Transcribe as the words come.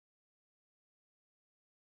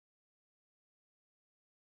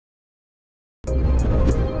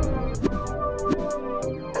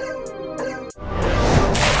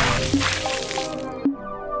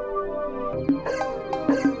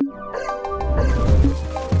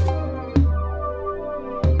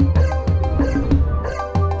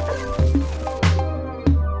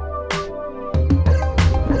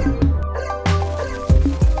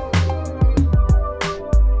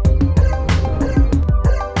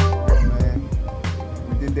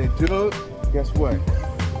Doug, guess what?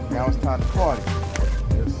 Now it's time to party.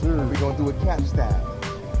 Yes, sir. We're gonna do a cap style.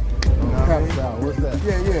 Cap style, what's that?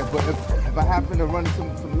 Yeah, but if I happen to run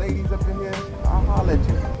into some ladies up in here, I'll holler at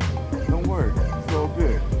you. Don't worry, it's all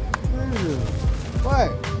good. Yeah.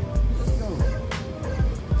 What? Let's go.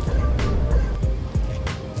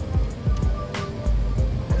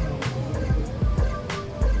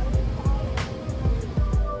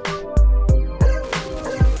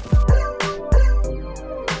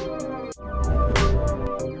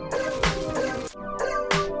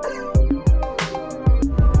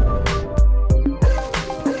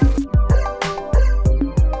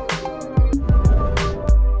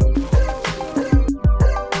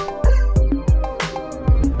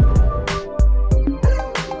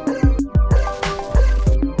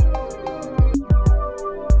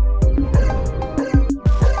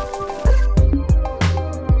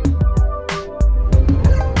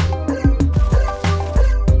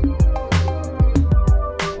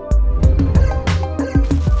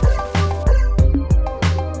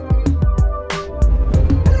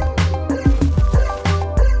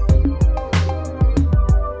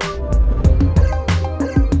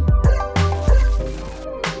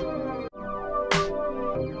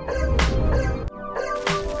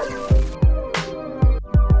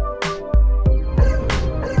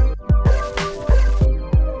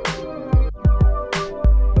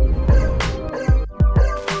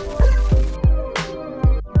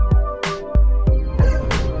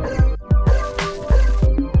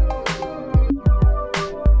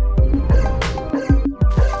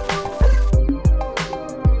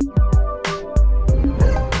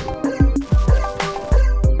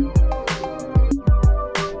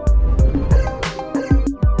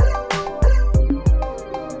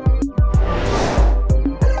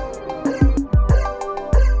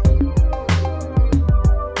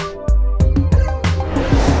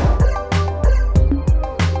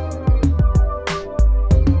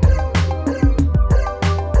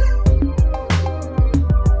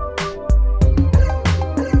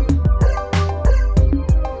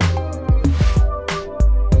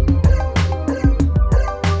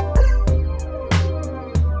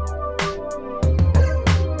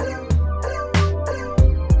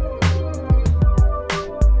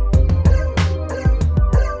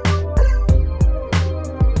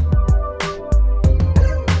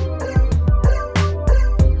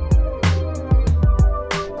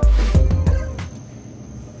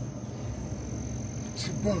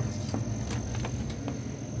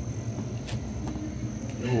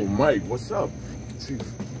 Yo, Mike, what's up? Chief,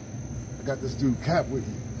 I got this dude Cap with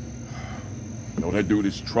me. No, that dude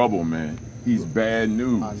is trouble, man. He's bad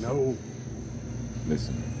news. I know.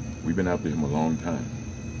 Listen, we've been after him a long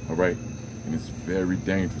time, all right? And it's very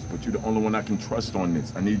dangerous, but you're the only one I can trust on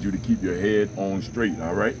this. I need you to keep your head on straight,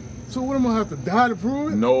 all right? So what, am I gonna have to die to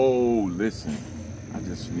prove it? No, listen. I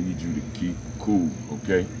just need you to keep cool,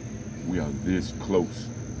 okay? We are this close.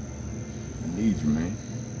 I need you, man.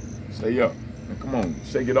 Stay up. Now, come on,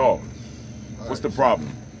 shake it off. What's the problem?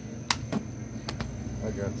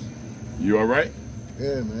 I got you. You all right?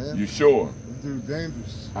 Yeah, man. You sure? This dude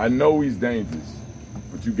dangerous. I know he's dangerous,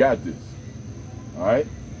 but you got this. All right?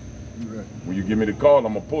 You ready? When you give me the call,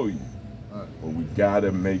 I'm gonna pull you. All right. But we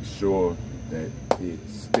gotta make sure that it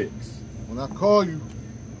sticks. When I call you,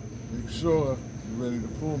 make sure you're ready to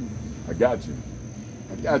pull me. I got you.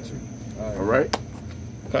 I got you. All right?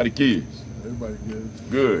 How the kids? Everybody good.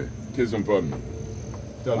 Good. Kiss them for me.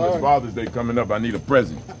 Tell them All it's right. Father's Day coming up. I need a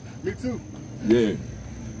present. Me too. Yeah.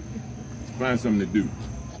 Find something to do.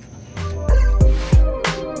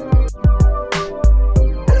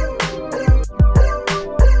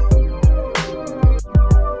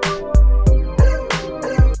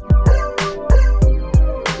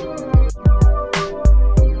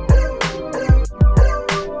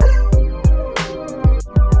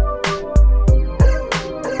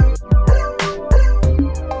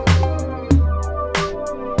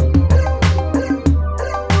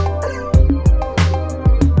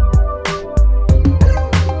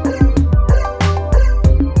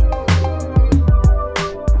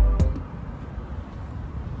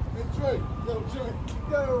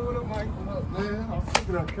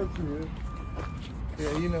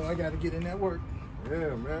 Yeah, you know, I got to get in that work.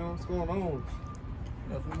 Yeah, man, what's going on?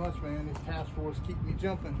 Nothing much, man. This task force keep me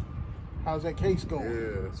jumping. How's that case going?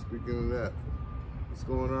 Yeah, speaking of that, it's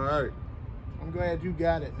going all right. I'm glad you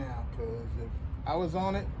got it now, because if I was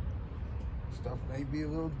on it, stuff may be a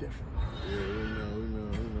little different. Yeah, we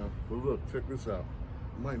know. But look, check this out.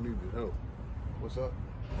 You might need your help. What's up?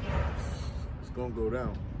 It's gonna go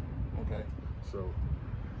down. Okay. So,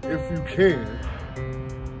 if you can,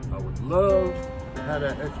 I would love to have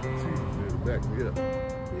that expertise there to back me up. Yeah,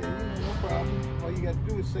 no problem. All you got to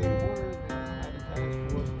do is say the word and have the task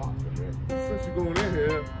force pop the red. Since you're going in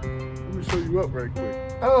here, let me show you up right quick.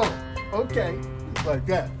 Oh, okay. Just like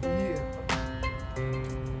that. Yeah.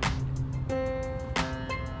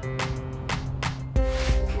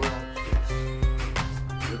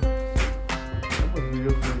 That must be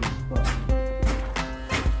your favorite spot.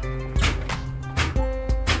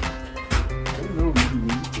 They know what you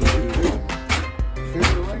need.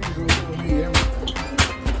 Favorite language goes for me everything.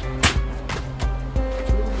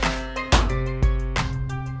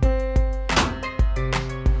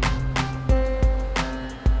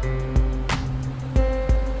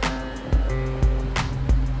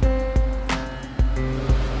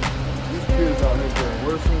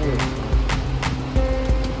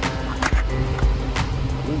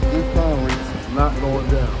 Not going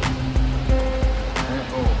down at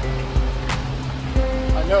all.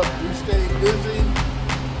 I know, we stay busy.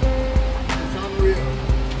 It's unreal.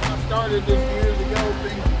 When I started this years ago,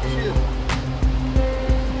 things were chill.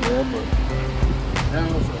 Yeah, but now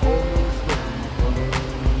it's a whole nother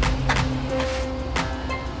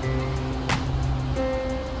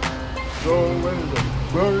story, my brother. So ready to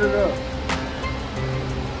burn it up.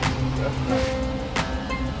 That's nice.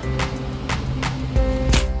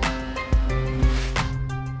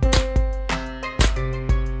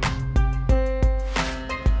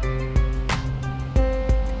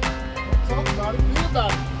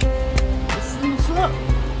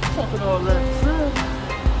 All that shit.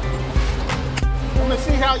 I'm gonna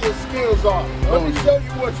see how your skills are. Let me show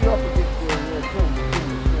you what you're up against there. Yeah, come.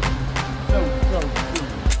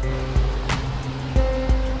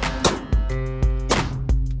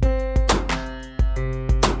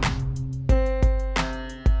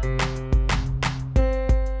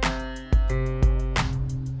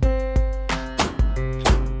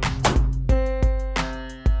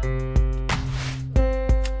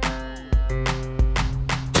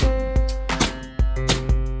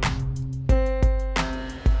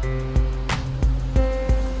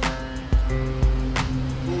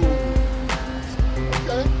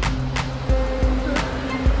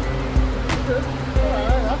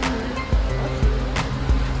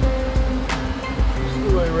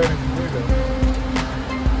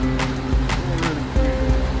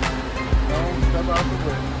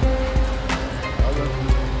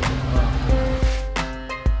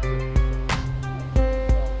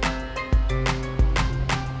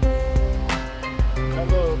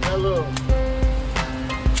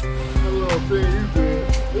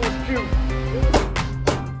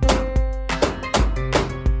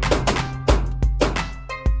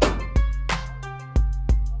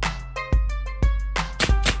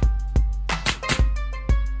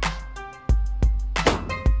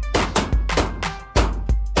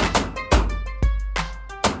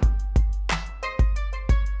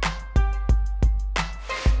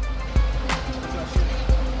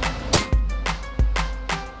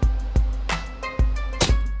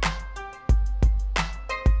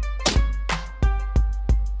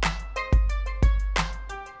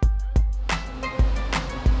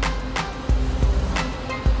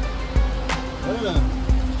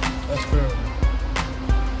 That's fair.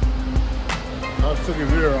 I took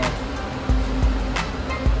his ear off.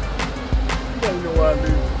 You don't know what I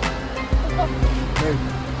mean. Hey,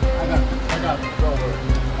 I got you. Don't worry.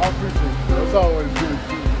 I appreciate it. That's always good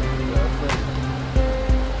shooting.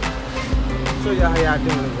 I'll show y'all how y'all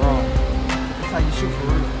doing it wrong. That's how you shoot for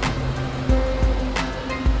real.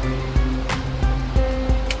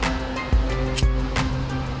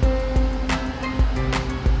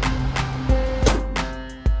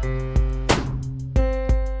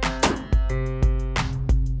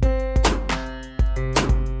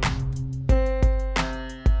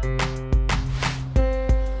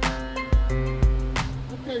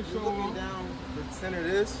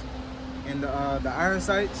 The iron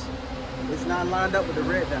sights, it's not lined up with the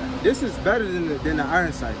red dot. This is better than the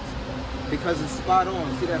iron sights because it's spot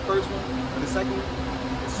on. See that first one and the second one?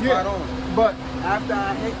 It's spot on. But after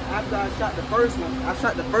I shot the first one, I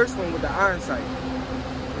shot the first one with the iron sight.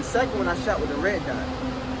 The second one I shot with the red dot.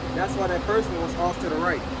 That's why that first one was off to the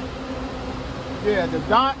right. Yeah, the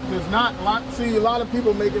dot does not line. See, a lot of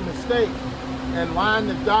people make a mistake and line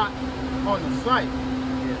the dot on the sight.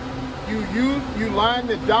 Yeah. You line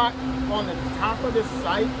the dot on the top of the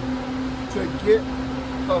sight to get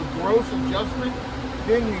a gross adjustment,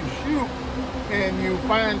 then you shoot and you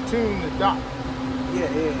fine tune the dot. Yeah.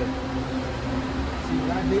 See,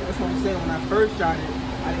 what I did, that's what I'm saying, when I first shot it,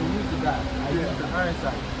 I didn't use the dot. I used the iron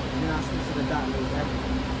sight. And then I switched to the dot and made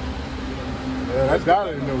everything. Yeah, that dot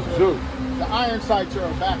ain't no joke. The iron sights are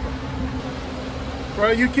a backup.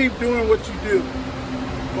 Bro, you keep doing what you do.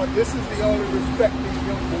 But this is the only respect these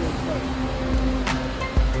young boys have.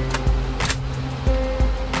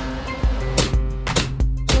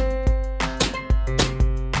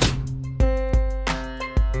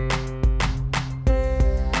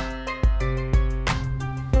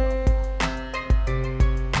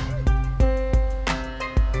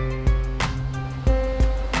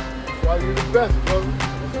 That's why you're the best, brother.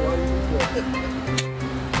 That's why you're the best.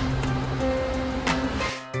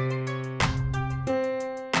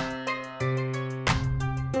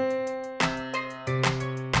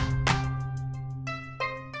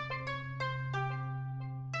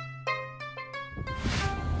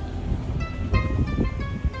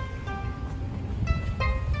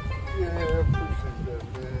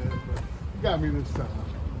 Got me this time.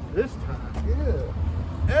 This time,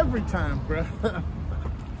 yeah. Every time, bro.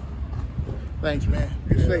 Thanks, man.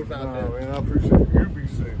 Be safe out there. Man, I appreciate it. You be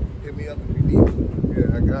safe. Hit me up if you need it.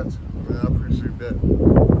 Yeah, I got you. Man, I appreciate that.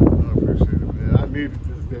 I appreciate it, man. I needed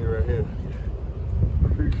this day right here.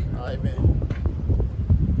 Appreciate it. All right, man.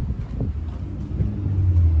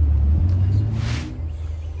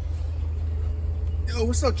 Yo,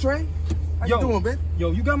 what's up, Trey? How you doing, man? Yo,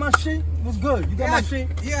 you got my shit? What's good? You got my shit?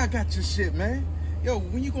 Yeah, I got your shit, man. Yo,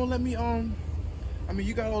 when you gonna let me I mean,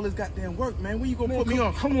 you got all this goddamn work, man. When you gonna put me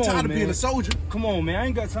on? Come I'm on, tired man. of being a soldier. Come on, man. I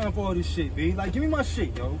ain't got time for all this shit, B. Like, give me my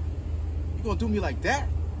shit, yo. You gonna do me like that?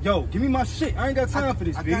 Yo, give me my shit. I ain't got time for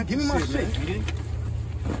this, B. Give me my shit, B.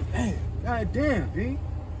 Damn. God damn, B.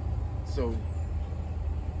 So,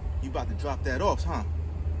 you about to drop that off, huh?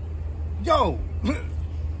 Yo.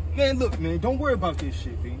 Man, look, man. Don't worry about this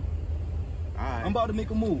shit, B. All right. I'm about to make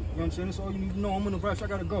a move. You know what I'm saying? That's all you need to know. I'm in a rush. I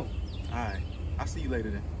gotta go. All right. I'll see you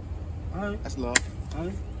later then. All right. That's love. All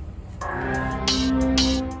right.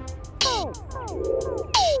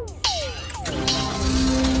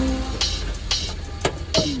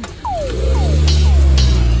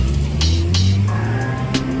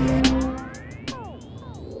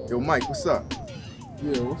 Yo, Mike, what's up?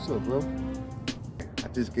 Yeah, what's up, bro? I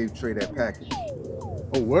just gave Trey that package.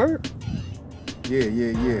 Oh, word? Yeah.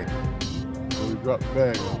 So we dropped the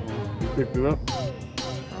bag. You picked it up?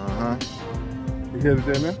 Uh-huh. You headed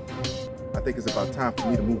there now? I think it's about time for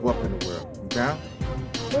me to move up in the world. You down?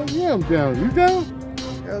 Hell yeah, I'm down. You down?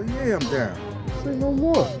 Hell yeah, I'm down. Say no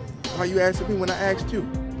more. Why you asking me when I asked you?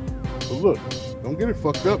 But look, don't get it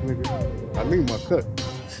fucked up, nigga. I need my cut.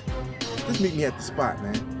 Just meet me at the spot,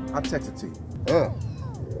 man. I'll text it to you. I'm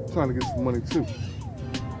trying to get some money too.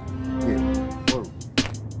 Yeah. Word.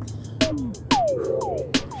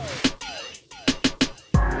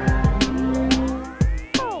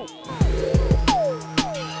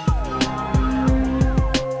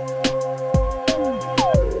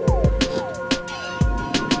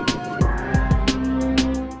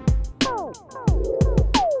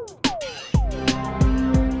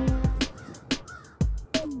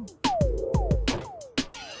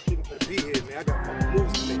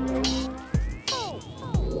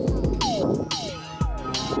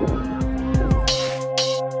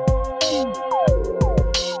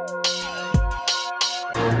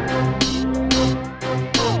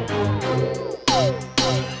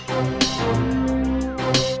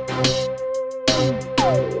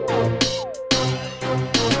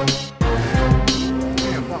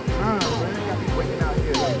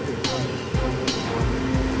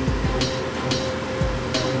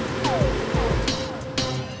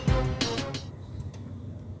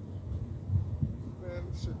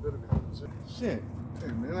 Shit.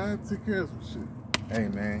 Hey man, I had to take care of some shit. Hey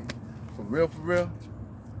man, for real,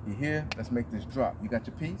 you here? Let's make this drop. You got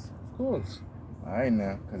your piece? Of course. All right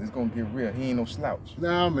now, cause it's gonna get real. He ain't no slouch.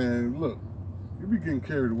 Nah man, look, you be getting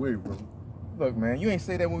carried away, bro. Look man, you ain't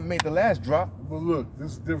say that when we made the last drop. But look,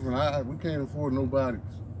 this is different. We can't afford no bodies.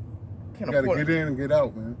 Can't You gotta afford get in and get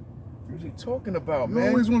out, man. What you talking about, You man?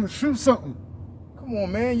 always want to shoot something. Come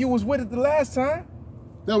on, man. You was with it the last time.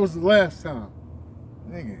 That was the last time.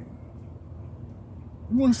 Nigga,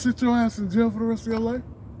 You want to sit your ass in jail for the rest of your life?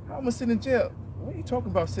 how am I gonna sit in jail? What are you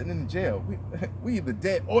talking about sitting in jail? We either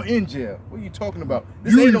dead or in jail. What are you talking about?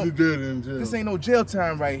 This You ain't either no, dead or in jail. this ain't no jail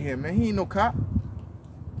time right here, man. He ain't no cop.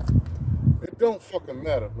 It don't fucking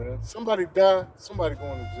matter, man. Somebody die, somebody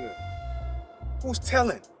going to jail. Who's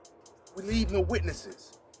telling? We leave no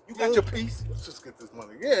witnesses. You got your piece? Let's just get this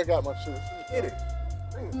money. Yeah, I got my shit. Get it.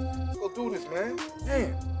 Damn. Let's go do this, man.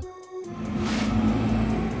 Damn.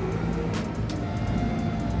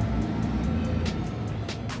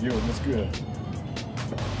 Yo, what's good?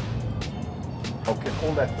 Okay,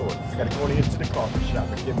 hold that thought. I gotta go into the coffee shop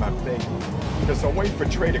and get my thing. Because I'm waiting for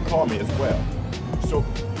Trey to call me as well. So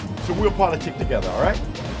we'll politic together, all right?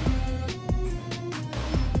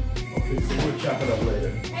 We'll chop it up later.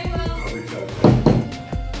 Hey, Will. I'll reach out to you.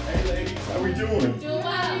 Hey, ladies, how we doing? Doing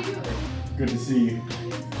well. Good to see you.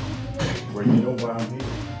 Well, you know why I'm here.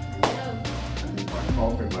 I need my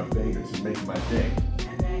coffee and my bagel to make my day.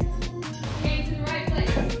 Came to the right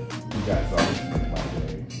place. You guys always make my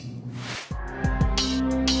day.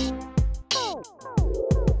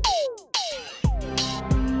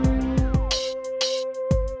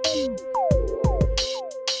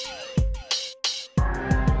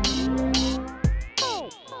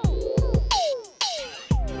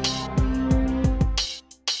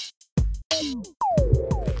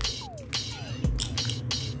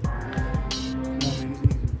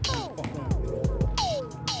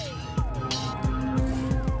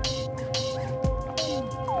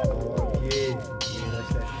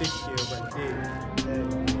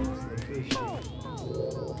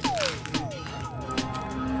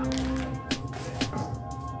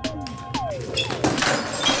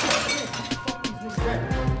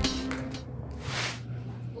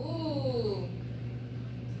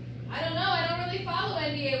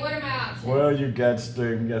 Well, you got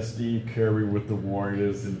Steve Curry with the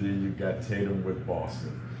Warriors, and then you got Tatum with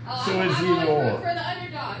Boston. Oh, so I'm it's always either rooting or. for the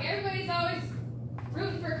underdog. Everybody's always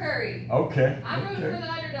rooting for Curry. Okay. I'm rooting for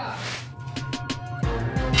the underdog.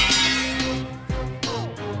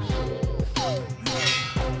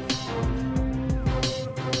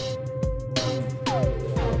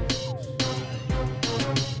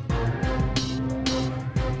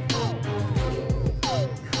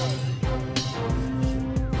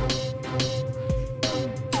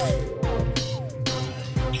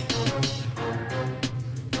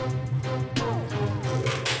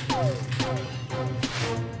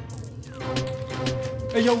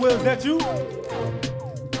 Hey, yo, Will, is that you?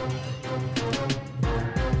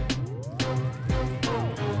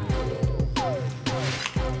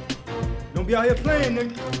 Don't be out here playing,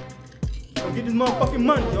 nigga. Don't get this motherfucking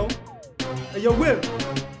money, yo. Hey, yo, Will.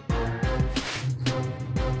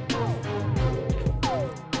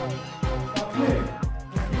 Stop playing.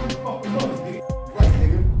 Get this fucking money, nigga. Right,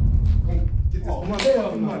 nigga. Get this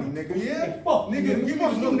money, nigga. Yeah? Hey, fuck, nigga. Give me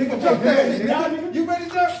Fuck, some, nigga. nigga. Jump down, nigga. Down, nigga. You ready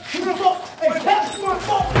to jump? Who the fuck? Hey, catch my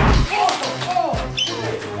fuck! Oh,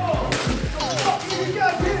 fuck, nigga,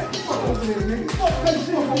 goddamn! Fuck over there, nigga. Fuck type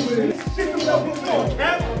shit over there. Shit you got going on,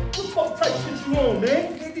 Cap. What the fuck type shit you on, man?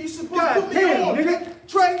 Nigga, you supposed to put me Goddamn, on, nigga.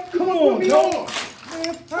 Trey, Come put on, me yo. on.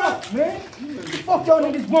 Man, fuck, man. Fuck y'all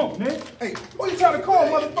niggas want, man. Hey, what you trying to call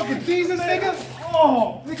motherfucking Jesus, nigga?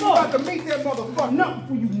 Oh, Nigga, you about to meet that motherfucker. nothing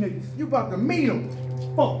for you niggas. You about to meet him.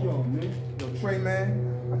 Fuck y'all, man. Yo, Trey,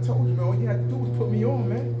 man, I told you, man, all you had to do was put me on,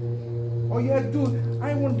 man. All you had to do is,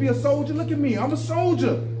 I ain't want to be a soldier. Look at me, I'm a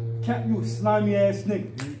soldier. Cap, you a slimy ass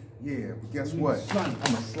nigga, dude. Yeah, but guess You what? slimy.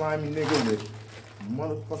 I'm a slimy nigga with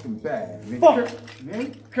motherfucking bag, nigga. Fuck,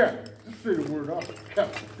 man. Cap, just say the word out.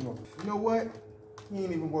 Cap. You know what? He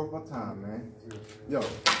ain't even worth my time, man. Yo, I'm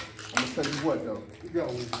gonna tell you what, though. We got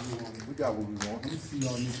what we want. We got what we want. Let me see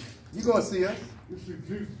y'all niggas. You gonna see us? We see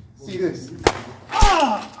Jesus. See this.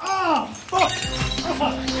 Fuck!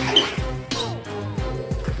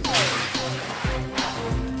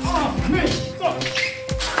 Man, fuck!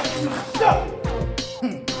 Stop!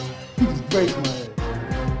 He just breaks my head.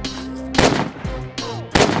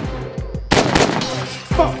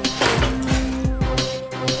 Fuck!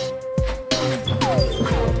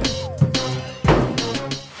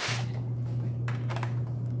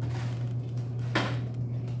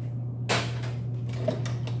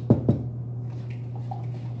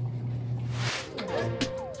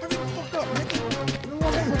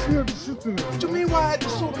 What you mean why I had to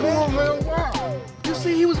shoot him, man? Man, wow. You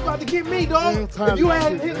see, he was about to get me, dog. If you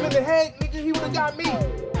hadn't hit him in the head, nigga, he would have got me.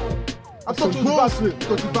 I thought you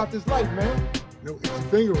was about this life, man. No itchy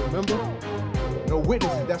finger, remember? No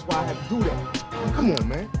witnesses, that's why I had to do that. Man, come on,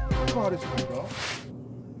 man. Call this one, dog.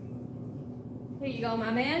 Here you go,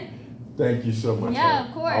 my man. Thank you so much. Yeah,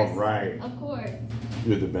 of course. All right. Of course.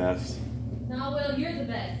 You're the best. No, Will, you're the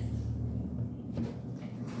best.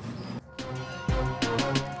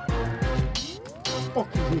 Fuck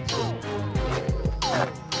you, bitch.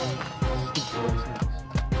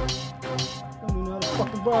 Don't even know how to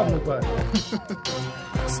fucking rob nobody.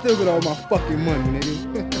 Still got all my fucking money,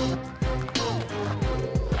 nigga.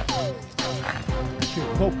 Shit,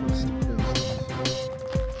 hopeless.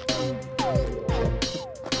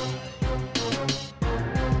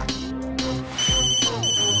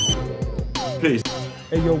 Peace.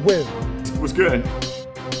 Hey, yo, Will. What's good?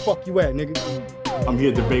 Fuck you at, nigga? I'm here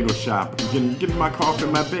at the bagel shop. I'm getting my coffee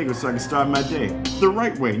and my bagel so I can start my day the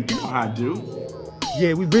right way. You know how I do.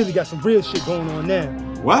 Yeah, we really got some real shit going on now.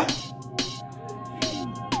 What?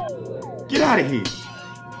 Get out of here.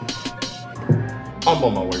 I'm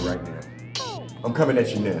on my way right now. I'm coming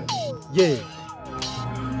at you now. Yeah.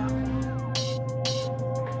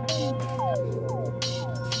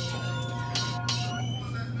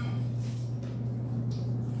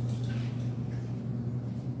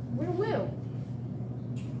 Where Will?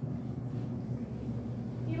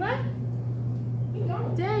 He left? He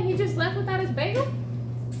gone. Dang, he just left without his bagel?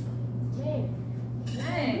 Dang.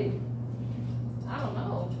 Dang. I don't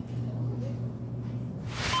know.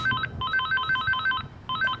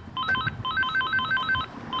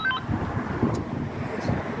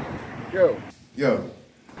 Yo. Yo,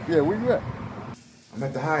 Yeah, where you at? I'm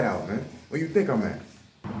at the hideout, man. Where you think I'm at?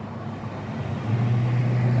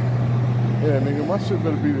 Yeah, nigga, my shit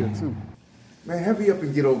better be there too. Man, hurry up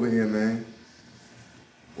and get over here, man.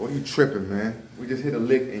 Boy, you tripping, man. We just hit a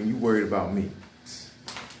lick and you worried about me.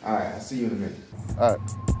 All right, I'll see you in a minute. All right.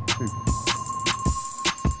 Peace.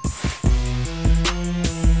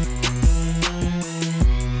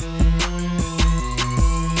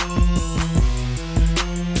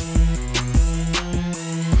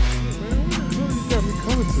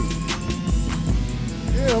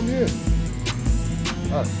 Yeah, I'm here.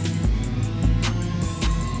 All right.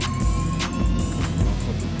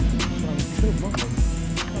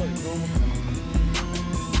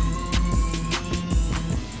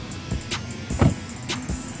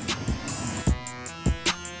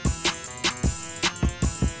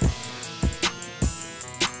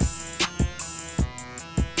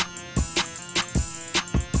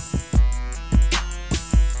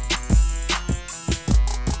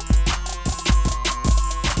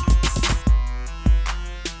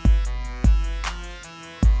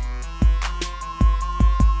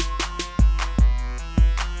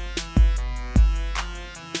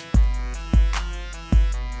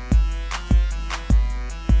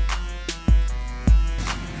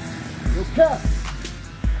 Cap.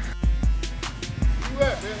 Where you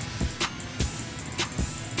at, man?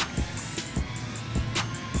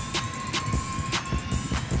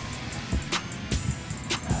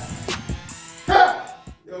 Cap!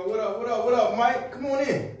 Yo, what up, Mike? Come on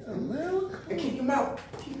in. Yeah, man. And kick him out.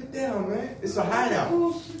 Keep it down, man. It's a hideout.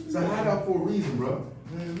 It's a hideout for a reason, bro.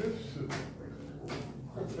 Man, this shit.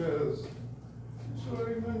 Because you sure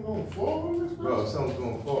ain't nothing gonna fall on this, Bro, something's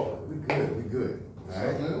gonna fall. We good. All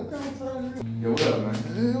right? Man, what kind of time you? Yo, what up, man?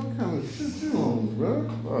 Man, what kind of shit you on, bro?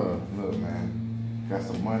 Look, man. Got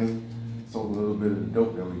some money. Sold a little bit of the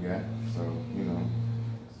dope that we got. So, you know.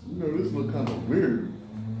 You know, this look kind of weird.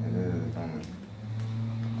 And then kind of,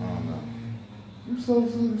 I don't know. You sold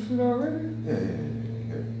some of the shit already? Yeah.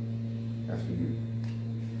 That's for you.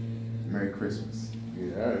 Merry Christmas.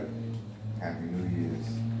 Yeah, all right. Happy New Year's.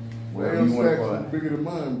 Whatever Whatever you want to call is it. bigger than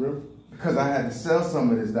mine, bro. Because I had to sell some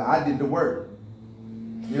of this. I did the work.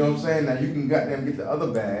 You know what I'm saying? Now you can goddamn get the other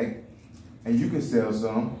bag, and you can sell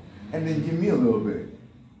some, and then give me a little bit.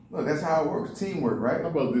 Look, that's how it works. Teamwork, right? How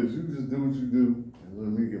about this? You just do what you do, and let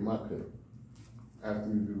me get my cut after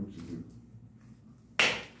you do what you do.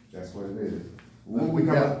 That's what it is. What we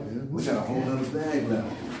got a whole other other bag now.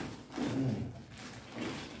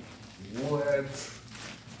 What?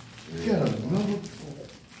 Yeah, another.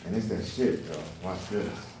 And it's that shit, though. Watch this.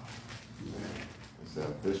 It's that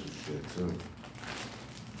official shit, too.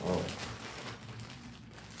 Oh.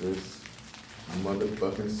 This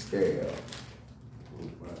motherfucking scale.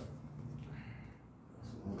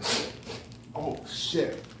 Oh,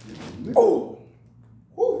 shit. Oh!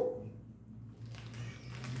 Woo!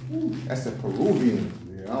 That's the Peruvian.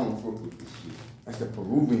 Yeah, I don't fuck with this shit. That's the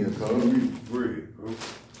Peruvian, I cuz. need bread, bro.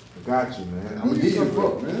 I got you, man. I'm Give gonna me get you some bro.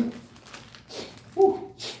 up, man. Woo!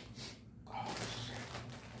 Oh, shit.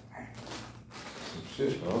 Some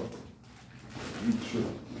shit, bro. You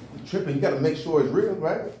tripping. You gotta make sure it's real,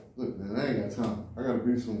 right? Look, man, I ain't got time. I gotta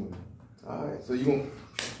be somewhere. All right, so you gonna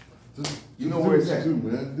Just you know do where what it's you at. do,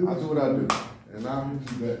 man. I'll do what I do. And I'll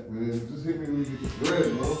hit you back, man. Just hit me when you get the bread,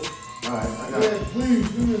 bro. All right, I got Man, it. please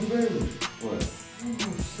do me a favor. What? I'm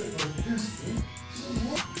gonna shit like this, man.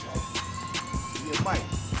 Yeah, Mike.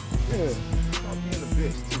 Yeah. Stop being a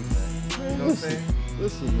bitch too, man. You know what I'm saying?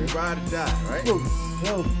 Listen, We man. ride or die, right? Look,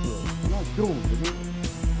 hell, bro. You're not doing it, man.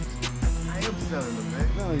 I am selling them, man.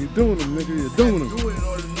 No, you're doing them, nigga. You're doing them. Do it in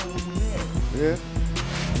order to know what we have. Yeah?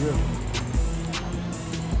 Yeah.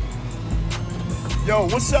 Yo,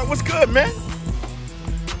 what's up? What's good, man?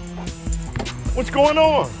 What's going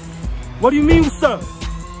on? What do you mean, what's up?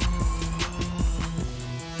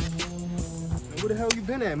 Where the hell you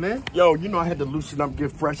been at, man? Yo, you know I had to loosen up,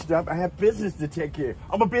 get freshened up. I have business to take care of.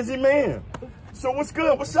 I'm a busy man. So what's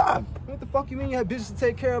good? What's up? What the fuck you mean you had business to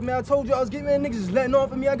take care of, man? I told you I was getting mad niggas just letting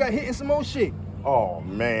off of me. I got hit in some more shit. Oh,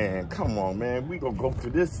 man. Come on, man. We gonna go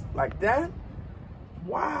through this like that?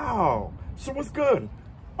 Wow. So what's good?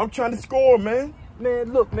 I'm trying to score, man.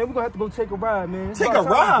 Man, look, man, we're gonna have to go take a ride, man. Take a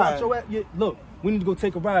ride? Yeah, look, we need to go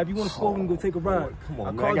take a ride. If you want to score, we can go take a ride. Come on,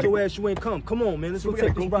 I man. called your ass, you ain't come. Come on, man, let's go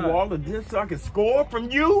take this ride. Through all of this so I can score from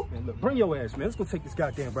you? Man, look, bring your ass, man. Let's go take this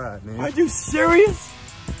goddamn ride, man. Are you serious?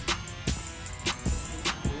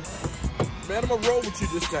 Man, I'm gonna roll with you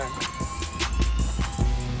this time.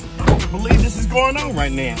 I don't believe this is going on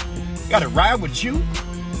right now. Gotta ride with you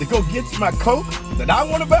to go get my Coke that I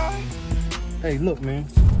wanna buy? Hey, look, man.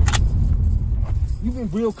 You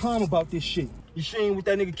been real calm about this shit. You shame with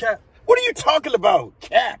that nigga Cap? What are you talking about?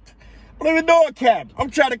 Cap? I don't even know a Cap.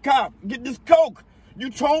 I'm trying to cop. Get this Coke.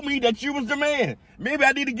 You told me that you was the man. Maybe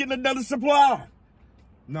I need to get another supply.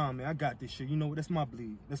 Nah, man, I got this shit. You know what? That's my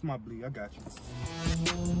bleed. That's my bleed. I got you.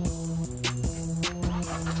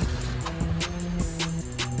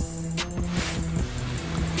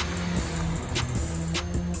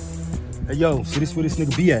 Hey, yo, so this where this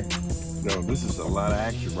nigga be at? No, this is a lot of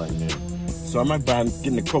action right now. So am I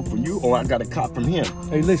getting the Coke from you or I got a cop from him?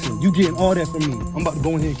 Hey, listen, you getting all that from me. I'm about to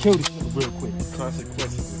go in here and kill this nigga real quick.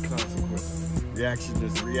 Consequences is consequences. Reaction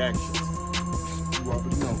is reaction. You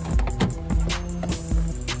already know.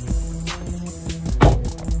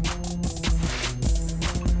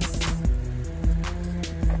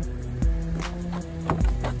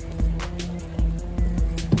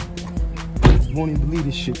 You won't even believe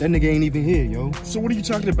this shit. That nigga ain't even here, yo. So what are you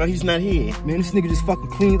talking about? He's not here. Man, this nigga just fucking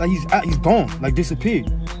clean. Like he's out, he's gone. Like disappeared.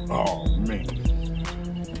 Oh, man.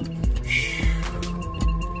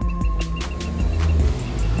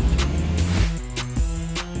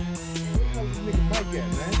 Where this nigga Mike at,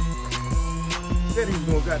 man? Said he was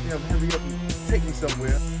gonna goddamn hurry up and take me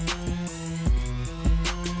somewhere.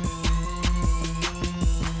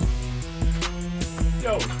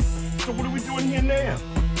 Yo, so what are we doing here now?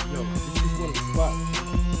 Yo, this is one of the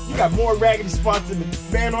spots. You got more raggedy spots than the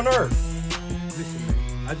man on earth. Listen, man,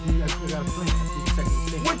 I still got a plan. I still got a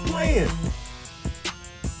thing. What plan?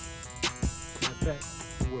 Matter of fact,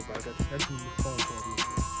 don't worry about it. I got this phone call real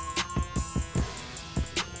quick.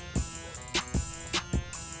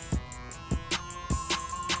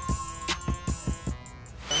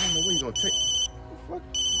 I don't know where you gonna take. What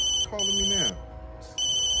the fuck? Calling me now?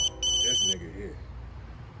 This nigga here.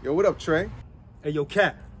 Yo, what up, Trey? Hey, yo,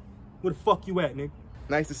 Cap, where the fuck you at, nigga?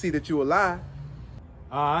 Nice to see that you alive.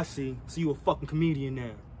 Ah, I see. So you a fucking comedian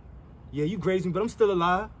now. Yeah, you grazed me, but I'm still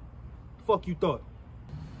alive. Fuck you thought.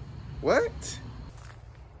 What?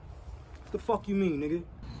 The fuck you mean, nigga?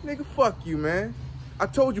 Nigga, fuck you, man. I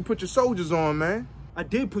told you put your soldiers on, man. I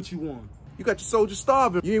did put you on. You got your soldiers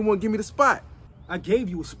starving. You didn't want to give me the spot. I gave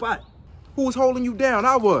you a spot. Who was holding you down?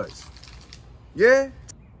 I was. Yeah?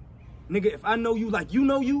 Nigga, if I know you like you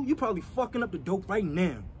know you probably fucking up the dope right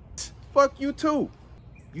now. Fuck you too.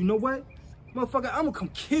 You know what? Motherfucker, I'm gonna come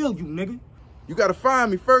kill you, nigga. You gotta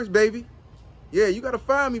find me first, baby. Yeah, you gotta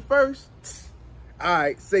find me first. All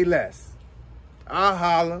right, say less. I'll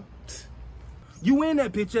holler. You in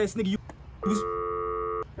that bitch ass nigga, you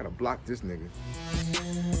Gotta block this nigga.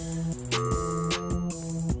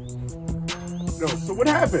 No, so what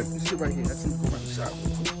happened? This shit right here, that's him go right the shot.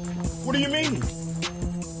 What do you mean?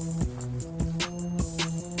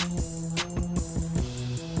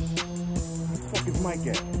 Where the fuck is Mike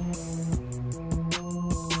at?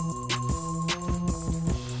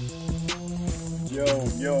 Yo.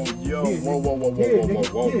 Yeah, Whoa. yeah.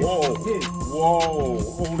 Whoa.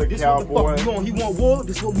 Hold it, This cowboy. what the fuck we on. He want war,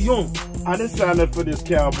 this what we on. I didn't sign up for this,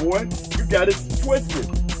 cowboy. You got it twisted.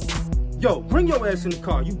 Yo, bring your ass in the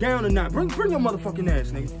car. You down or not? Bring your motherfucking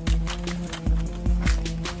ass, nigga.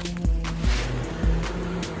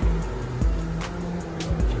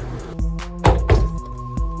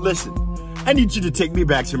 Listen, I need you to take me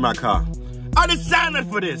back to my car. I didn't sign up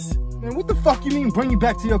for this. Man, what the fuck you mean bring you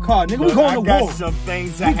back to your car, nigga? We going to war. I got some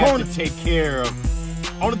things I have to take care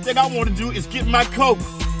of. Only thing I want to do is get my Coke.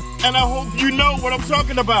 And I hope you know what I'm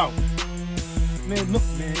talking about. Man, look,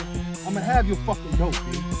 man. I'm gonna have your fucking dope,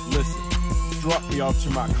 dude. Listen, drop me off to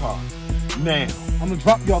my car. Now. I'm gonna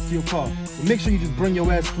drop you off to your car. But make sure you just bring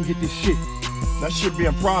your ass to get this shit. That should be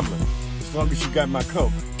a problem. As long as you got my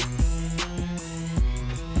Coke.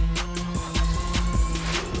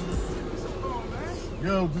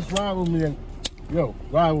 Yo, just ride with me. Yo,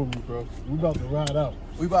 ride with me, bro. We about to ride out.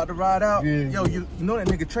 We about to ride out? Yeah. Yo, you know that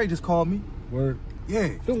nigga Trey just called me? Word. Yeah.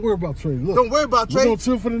 Don't worry about Trey. Look. Don't worry about Trey. We gonna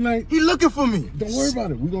chill for the night. He looking for me. Don't worry about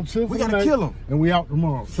it. We gonna chill for the night. We gotta kill him. And we out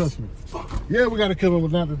tomorrow. Trust me. Yeah, we gotta kill him,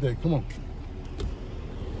 but not today. Come on.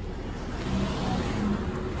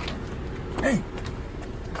 Hey.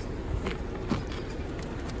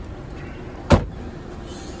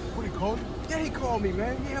 What do you called you? Yeah, he called me,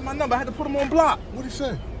 man. He had my number. I had to put him on block. What'd he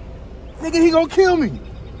say? Nigga, he gonna kill me.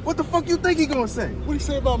 What the fuck you think he gonna say? What'd he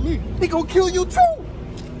say about me? He gonna kill you too.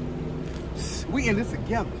 We in this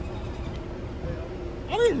together.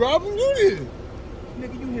 I didn't rob him, you did.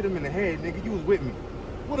 Nigga, you hit him in the head, nigga. You was with me.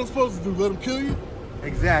 What I'm supposed to do, let him kill you?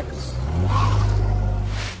 Exactly.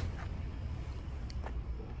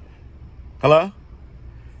 Hello?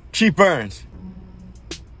 Chief Burns.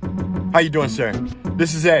 How you doing, sir?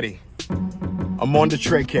 This is Eddie. I'm on the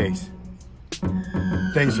Trey case.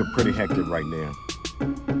 Things are pretty hectic right now.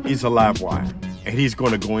 He's a live wire, and he's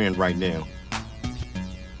going to go in right now.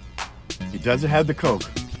 He doesn't have the coke,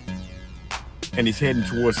 and he's heading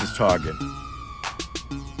towards his target.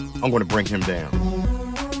 I'm going to bring him down.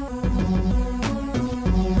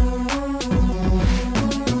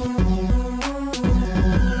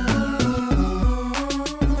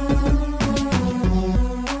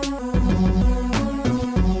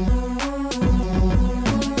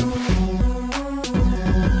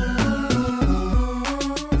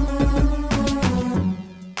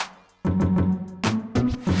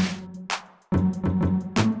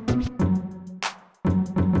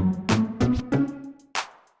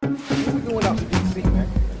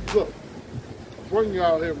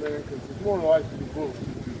 Out here, man, because it's more than likely the bullshit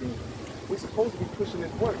you're doing. We're supposed to be pushing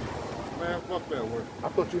this work. Man, fuck that work. I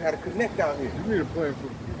thought you had a connect out here. You need a plan for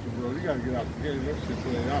the future, bro. You gotta get out the game. That shit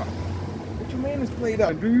played out. What you mean it's played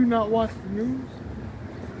out? And do you not watch the news?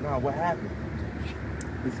 Nah, what happened?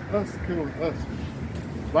 It's us killing us.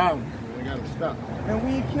 Violence, man. They gotta stop. And we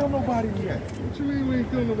ain't killed nobody yet. What you mean we ain't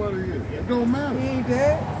killed nobody yet? It don't matter. We ain't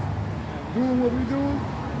dead. Doing what we doing,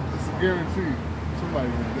 it's a guarantee somebody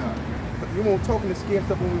gonna die. You weren't talking this scare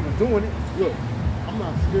stuff when we was doing it. Look, I'm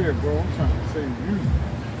not scared, bro. I'm trying to save you.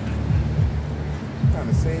 You're trying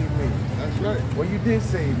to save me. That's right. Well, you did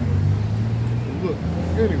save me. But look,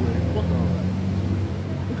 anyway, fuck all that.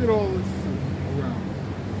 Look at all this around.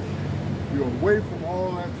 You're away from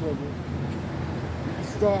all that trouble. You can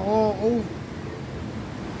start all over.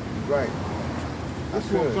 Right. That's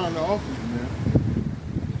what I'm trying to offer you, man.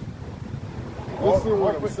 Listen to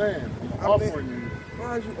what I'm saying. I'm offering you.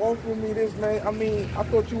 Why is you offering me this, man? I mean, I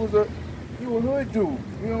thought you was a hood dude.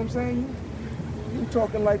 You know what I'm saying? You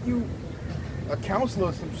talking like you a counselor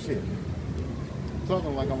or some shit. I'm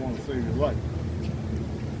talking like I want to save your life.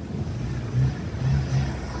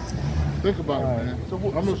 Think about it, man. So I'm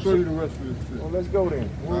gonna show you the rest of this shit. Well, let's go then.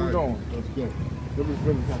 Where we going? Let's go. Let me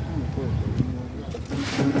finish my food first.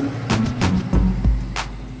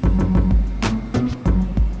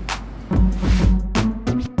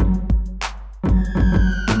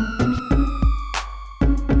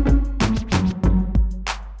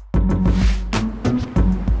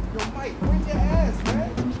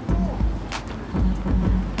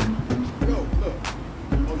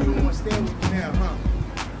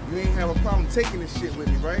 Taking this shit with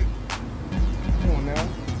me, right? Come on now.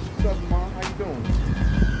 What's up, Mom? How you doing?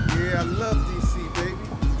 Yeah, I love DC, baby.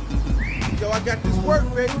 Yo, I got this work,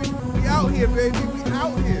 baby. We out here, baby. We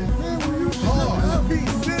out here. Man, will you shut up?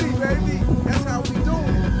 Peace City, baby. That's how we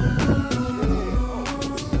doing it. Yeah.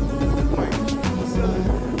 Mike,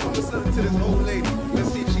 I'm gonna sell it to this old lady. Let's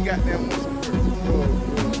see if she got that one.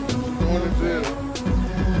 Going to jail.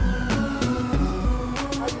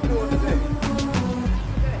 How you doing today?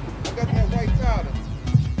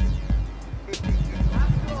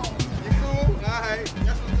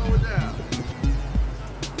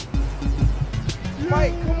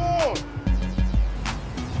 Mike, come on!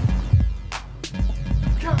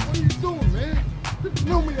 God, what are you doing, man? People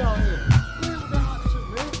know me out here. Man, with that hot shit,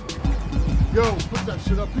 man. Yo, put that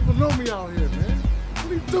shit up. People know me out here, man. What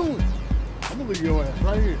are you doing? I'm gonna leave your ass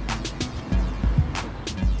right here.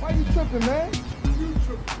 Why you tripping, man? You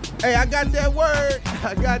tripping. Hey, I got that word.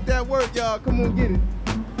 I got that word, y'all. Come on, get it.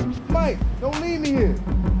 Mike, don't leave me here.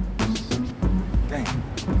 Dang.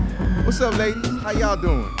 What's up, ladies? How y'all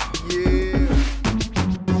doing? Yeah.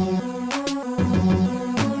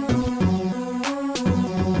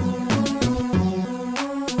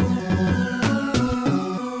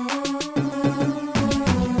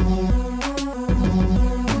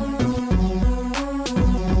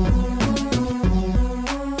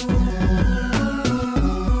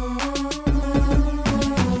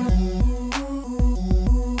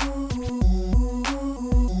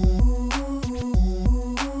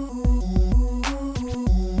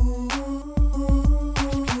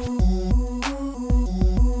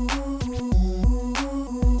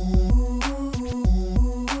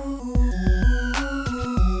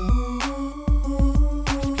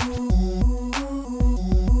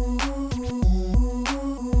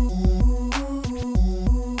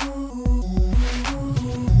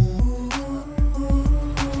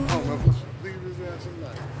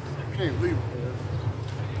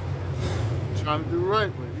 trying to do right,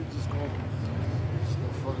 but you just gonna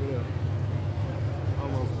fuck it up. I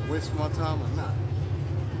don't know if I waste my time or not.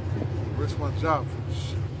 Risk my job for this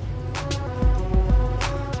shit.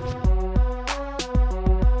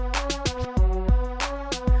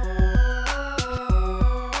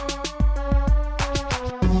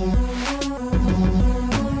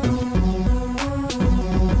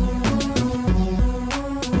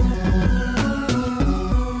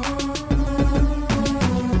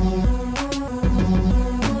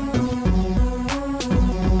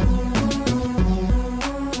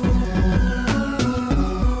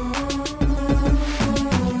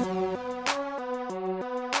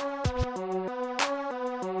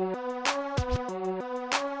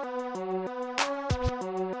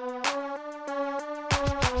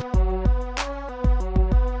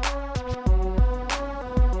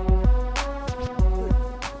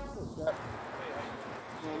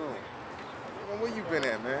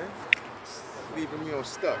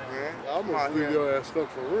 Stuck, man. I'm gonna leave your ass stuck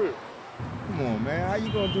for real. Come on, man. How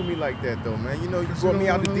you gonna do me like that, though, man? You know you brought me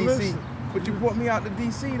out to DC, but you brought me out to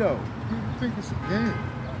DC, though. People think it's a game.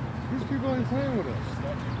 These people ain't playing with us.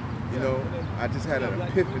 You know, I just had an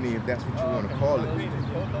epiphany, if that's what you want to call it.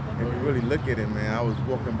 If you really look at it, man, I was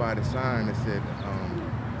walking by the sign that said,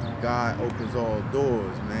 God opens all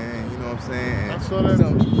doors, man. You know what I'm saying? And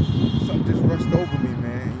something just rushed over me,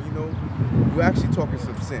 man. You know, you're actually talking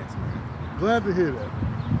some sense, man. Glad to hear that.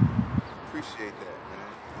 Appreciate that, man.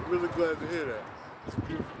 I'm really glad to hear that. It's a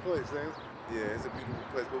beautiful place, ain't it? Yeah, it's a beautiful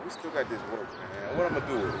place, but we still got this work, man. What I'm gonna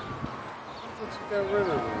do with it? I thought you got rid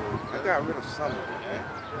of it. I got rid of some of it, man.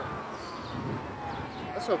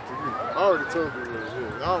 That's up to you. I already told you what it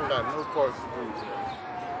is. I don't got no parts to do with that.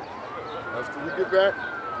 After we get back,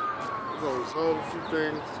 we're gonna resolve a few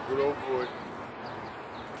things. Good old boy.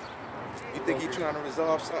 You think he's trying to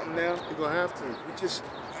resolve something now? You're gonna have to. We just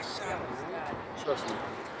trust me.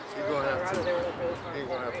 You're gonna have to. He ain't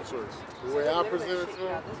gonna have a choice. The way I present it to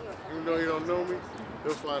him, even though he don't know me,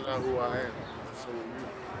 he'll find out who I am. So you.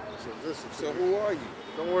 So listen. So who are you?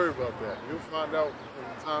 Don't worry about that. You'll find out when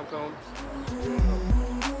the time comes. You'll know.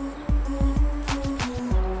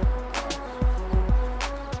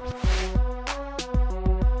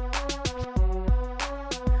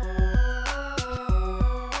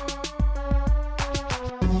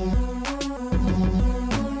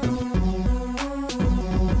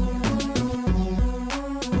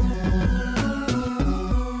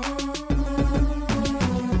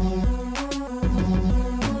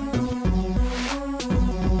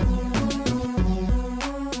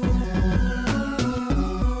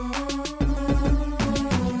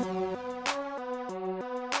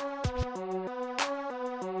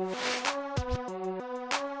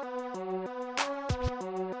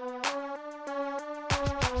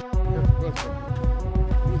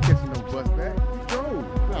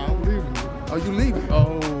 Oh, you leaving?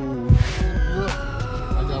 Oh. Look,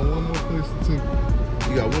 I got one more place to take me.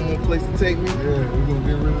 You got one more place to take me? Yeah, we're going to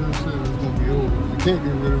get rid of this shit. It's going to be over. If you can't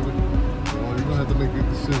get rid of it, well, you're going to have to make a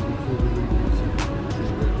decision before we leave this shit.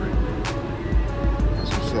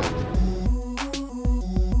 That's what's up.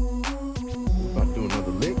 You about to do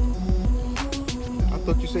another lick? I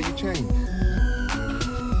thought you said you changed.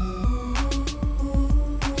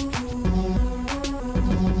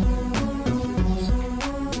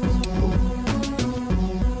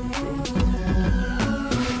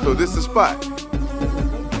 So this is the spot.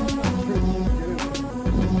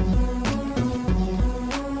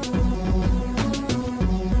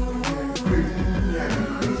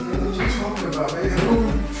 What you talking about, man?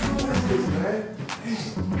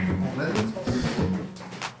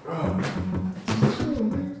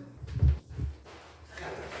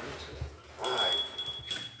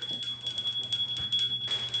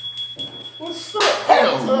 What's up?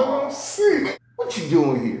 Hell no. What you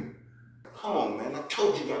doing here? Come on, man. I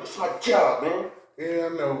told you that. It's my job, man. Yeah, I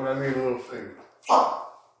know, but I need a little favor. Fuck.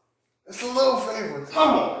 It's a little favor. Come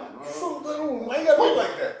on, man. It's so little. Why you gotta be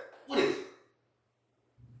like that? What is it?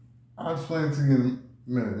 I'll explain to you in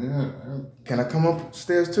a minute. Yeah. Can I come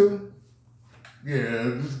upstairs too?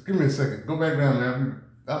 Yeah, just give me a second. Go back down there.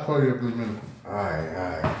 I'll call you up in a minute. All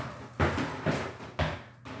right.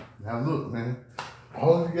 Now look, man.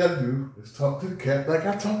 All you gotta do is talk to the cat like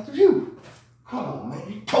I talked to you. Come on, man.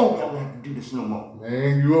 You told me I wouldn't have to do this no more.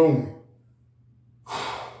 Man, you owe me.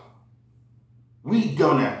 We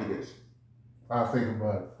done after this. I'll think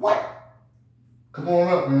about it. What? Come on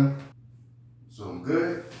up, man. So I'm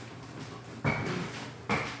good?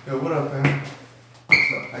 Yo, what up, man?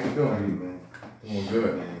 What's up? How you doing? How you, man? Doing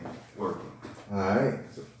good, man. Working. All right.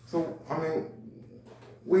 So, I mean,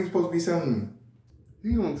 what are you supposed to be selling me?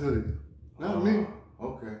 He gonna tell you. Not me.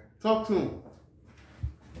 Okay. Talk to him.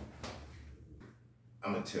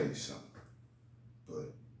 I'm gonna tell you something,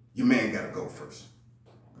 but your man gotta go first.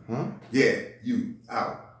 Huh? Yeah, you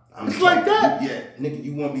out. It's like that? Yeah, nigga,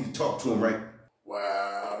 you want me to talk to him, right?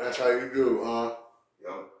 Wow, that's how you do, huh?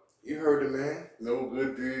 Yo, you heard the man. No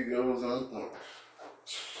good deed goes unpunished.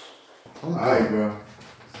 All right, bro.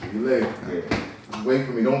 See you later. Yeah. Just wait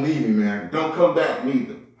for me. Don't leave me, man. Don't come back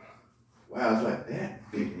neither. Wow, it's like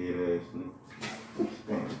that. Big head ass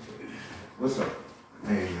nigga. What's up?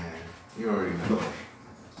 Hey, man. You already know. Look,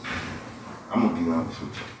 I'm gonna be honest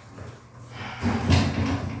with you.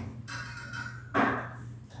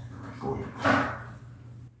 Boy.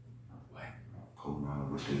 What? Hold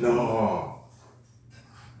on with the No.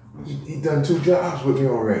 He done 2 jobs with me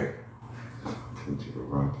already. Put you the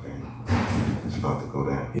wrong thing. It's about to go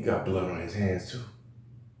down. He got blood on his hands, too.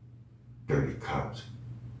 Dirty cops.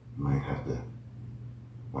 You might have to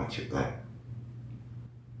watch your back.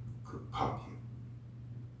 Could pop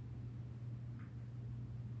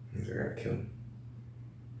you. Means I gotta kill him.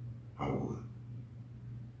 I would.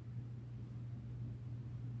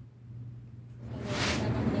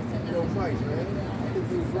 Yo, Mike, man. I think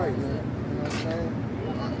he was right, man. You know what I'm saying?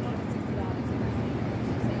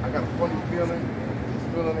 I got a funny feeling. This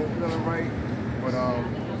feeling ain't feeling right. But,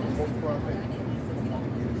 most part, I think.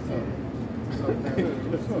 What's up, man?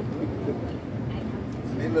 What's up?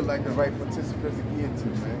 They look like the right participants to get to,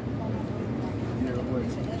 man. Yeah, what?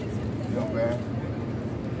 You know, man.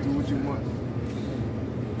 Do what you want.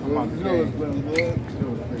 Come on, man.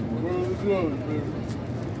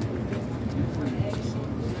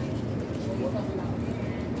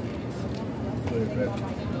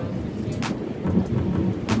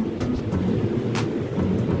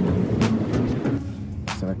 I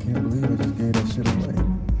said, I can't believe I just gave that shit away.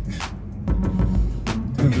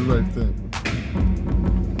 Did the right thing.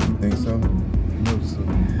 You think so? No, sir.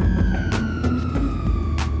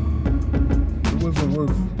 It wasn't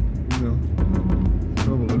worth, you know,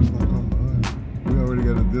 trouble that's gonna come behind. We already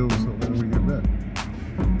got to deal with something when we get back.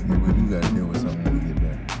 Yeah, we do got to deal with something when we get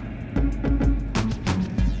back.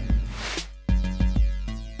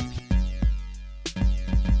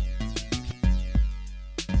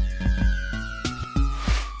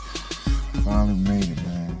 Finally made it,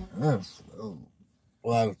 man. That's a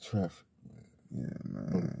lot of traffic. Yeah, man.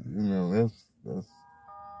 But, you know, that's.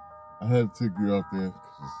 I had to take you out there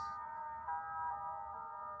because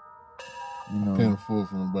You know, I can't afford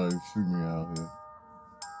for nobody to shoot me out here.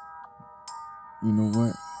 You know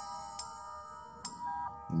what?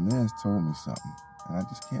 The man's told me something, and I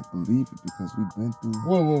just can't believe it because we've been through.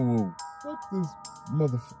 Whoa. What this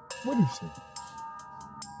motherfucker? What'd he say?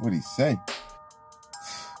 What'd he say?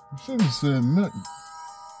 You shouldn't have said nothing.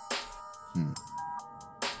 You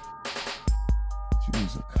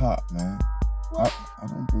was a cop, man. I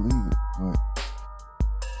don't believe it, but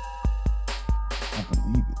I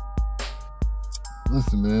believe it.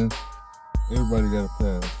 Listen, man. Everybody got a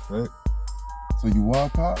pass, right? So you are a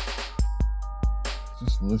cop?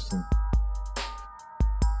 Just listen.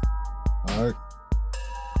 All right?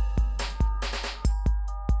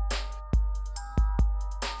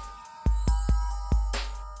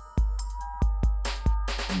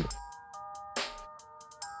 Yeah.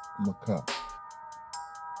 I'm a cop.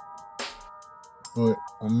 But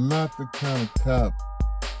I'm not the kind of cop.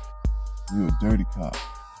 You a dirty cop.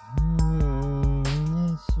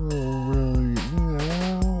 Not so really.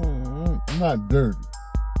 Yeah, I'm not dirty.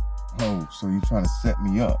 Oh, so you trying to set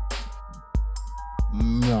me up?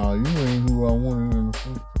 Nah, you ain't who I wanted in the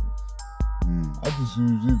first place. I just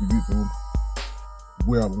used you to get to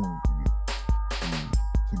where I wanted to get.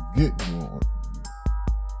 To get who I wanted to get.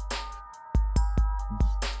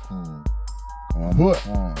 I'm a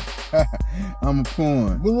pawn. I'm a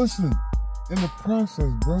pawn. But listen, in the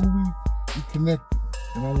process, bro, we connected.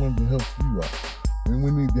 And I wanted to help you out. And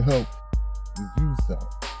we need to help the youth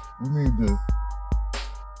out. We need to...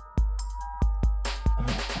 I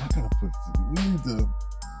gotta put it to you.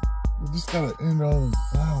 We just gotta end all this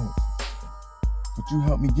violence. But you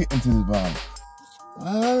helped me get into this violence.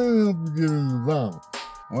 I didn't help you get into violence.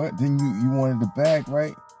 What? Then you wanted the bag,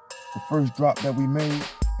 right? The first drop that we made,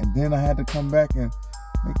 and then I had to come back and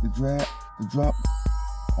make the drop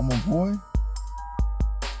on my boy.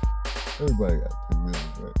 Everybody got to pay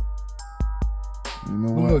bills, right? You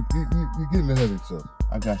know but what? Look, you're getting ahead of yourself.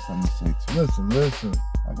 I got something to say too. Listen.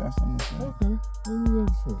 I got something to say. Okay, what do you got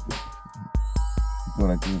to say? You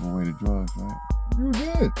thought I gave away the drugs, right? You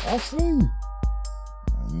did. I seen you.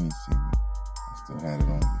 Nah, you ain't seen me. I still had it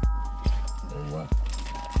on me. Oh, what?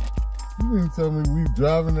 You didn't tell me we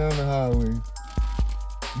driving down the highway.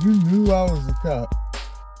 You knew I was a cop.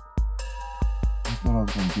 You thought I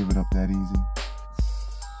was gonna give it up that easy?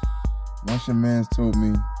 Once your mans told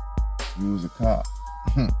me you was a cop,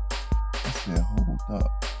 I said, hold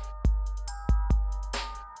up.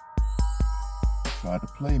 You tried to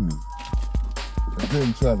play me. I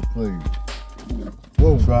didn't try to play you.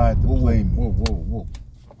 Whoa. Tried to play me. Whoa.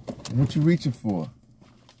 What you reaching for?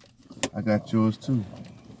 I got yours too.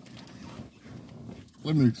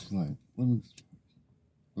 Let me explain.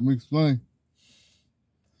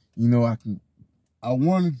 You know I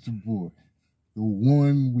wanted your boy, the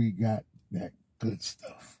one we got that good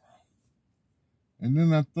stuff from. And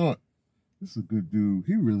then I thought, this is a good dude.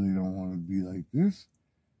 He really don't want to be like this.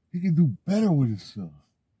 He can do better with himself.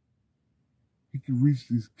 He can reach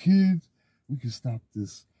these kids. We can stop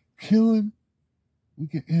this killing. We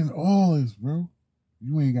can end all this, bro.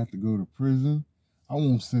 You ain't got to go to prison. I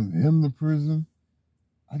won't send him to prison.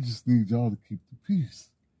 I just need y'all to keep the peace.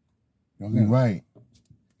 You're right.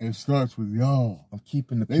 It starts with y'all. I'm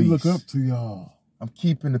keeping the peace. They look up to y'all. I'm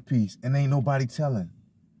keeping the peace. And ain't nobody telling.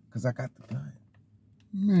 Because I got the gun.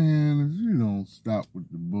 Man, if you don't stop with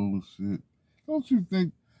the bullshit, don't you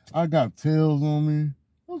think I got tails on me?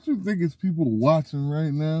 Don't you think it's people watching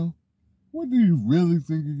right now? What do you really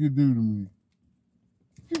think you could do to me?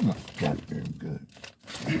 Give my goddamn gun.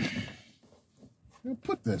 Now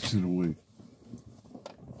put that shit away.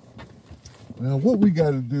 Now what we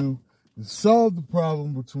got to do is solve the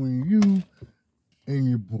problem between you and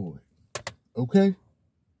your boy. Okay?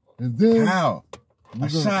 And then... How? I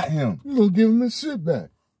shot him. You're going to give him his shit back.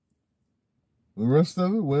 The rest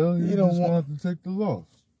of it, well, you just going to have to take the loss.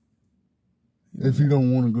 If you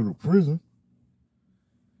don't want to go to prison.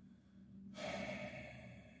 I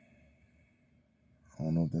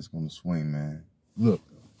don't know if that's going to swing, man. Look,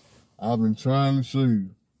 I've been trying to show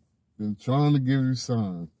you. Been trying to give you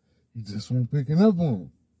signs. You just won't picking up on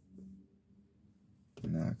them.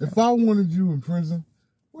 Nah, if I wanted you in prison,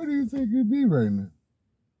 where do you think you'd be right now?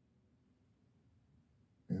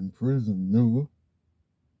 In prison, nigga.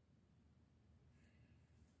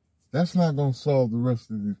 That's not going to solve the rest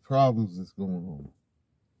of these problems that's going on.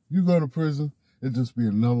 You go to prison, it'll just be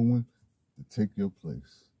another one to take your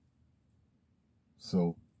place.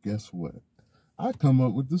 So, guess what? I come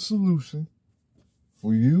up with the solution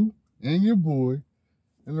for you and your boy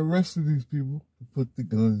and the rest of these people to put the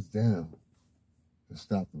guns down to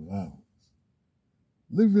stop the violence.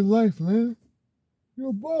 Live your life, man.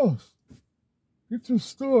 You're a boss. Get your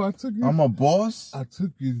store. I took you. I'm a boss? I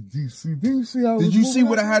took you to DC. Didn't you see how Did you see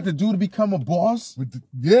what I had to do to become a boss?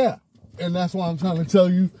 Yeah. And that's why I'm trying to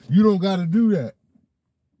tell you, you don't got to do that.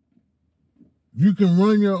 You can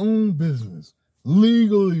run your own business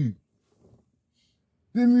legally.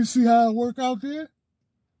 Didn't you see how it worked out there?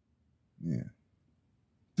 Yeah.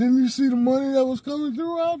 Didn't you see the money that was coming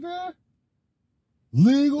through out there?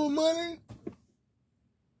 Legal money?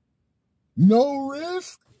 No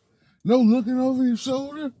risk? No looking over your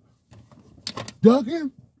shoulder?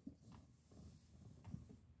 Ducking?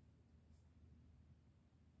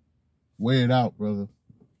 Weigh it out, brother,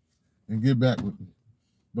 and get back with me.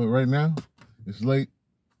 But right now, it's late,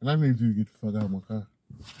 and I need you to get the fuck out of my car.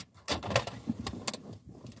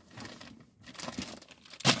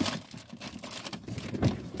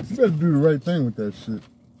 You better do the right thing with that shit.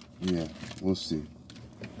 Yeah, we'll see.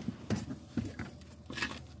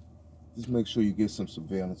 Just make sure you get some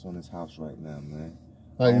surveillance on this house right now, man.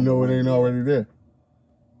 How you know it ain't already there?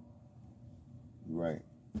 You're right.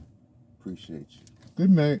 Appreciate you.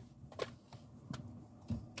 Good night.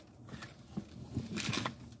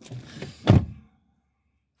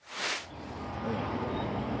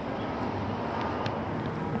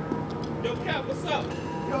 Yo, Cap, what's up?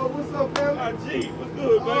 Yo, what's up, man? G, what's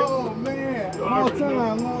good, baby? Oh, man. Long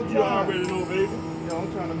time. You already know, baby. Yo,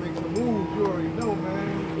 I'm trying to make some moves. You already know,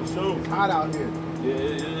 man. For sure. It's hot out here.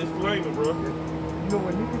 Yeah, it's flaming, bro. You know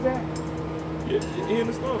where Nick is at? Yeah, he in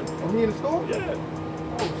the store. Oh, he in the store? Yeah.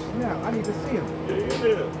 Oh, snap. I need to see him. Yeah, he in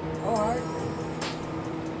there. All right.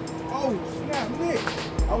 Oh, snap, Nick.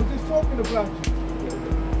 I was just talking about you.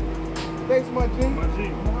 Thanks, my G. My G.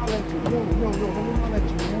 I'm gonna holler at you. Yo, let me holler at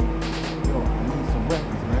you, man. Yo, I need some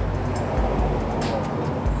records, man.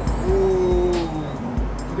 Ooh.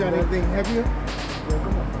 You got anything heavier? Yeah,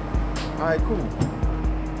 come on. All right, cool.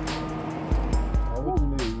 What you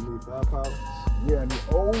need? You need 5 pounds? Yeah, I need.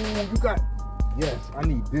 Oh, you got. Yes, I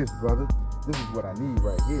need this, brother. This is what I need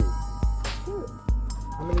right here. Good.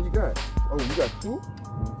 How many you got? Oh, you got 2?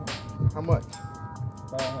 Mm-hmm. How much?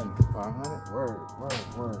 500. 500? Word.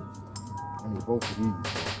 I need both of these.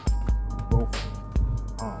 Both of them.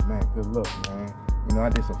 Oh, man, good luck, man. You know, I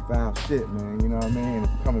did some foul shit, man. You know what I mean?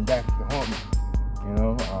 It's coming back to haunt me. You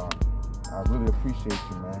know, I really appreciate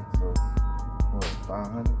you, man. So, what,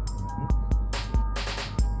 500?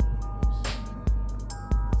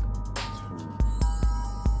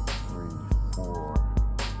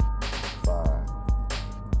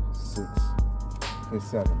 6. Hit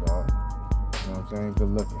 7, dog. You know what I'm saying?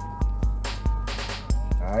 Good looking.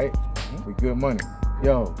 Alright? We good money.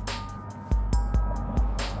 Yo.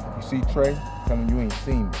 You see Trey? Tell him you ain't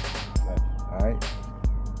seen me. Alright?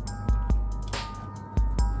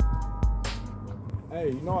 Hey,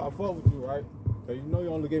 you know I fuck with you, right? Cause you know you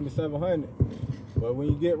only gave me 700. But when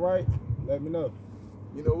you get right, let me know.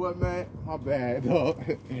 You know what, man? My bad, dog.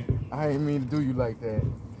 I ain't mean to do you like that.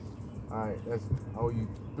 Alright, I owe you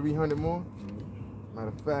 300 more. Matter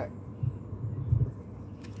of fact,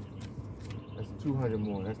 that's 200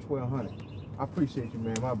 more. That's 1,200. I appreciate you,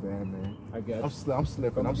 man. My bad, man. I got you. I'm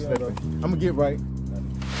slipping. I'm slipping. I'm gonna get right.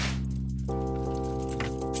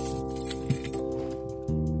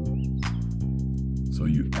 So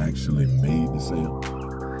you actually made the sale?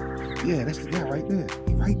 Yeah, that's the guy right there.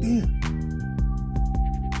 He right there.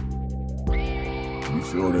 You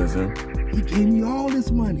sure that's him? He gave me all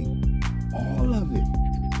this money. All of it.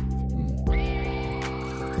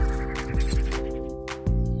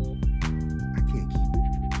 I can't keep it.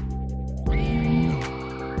 No,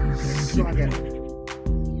 you can't So keep I the got money.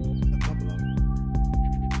 a couple of them.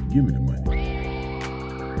 Give me the money.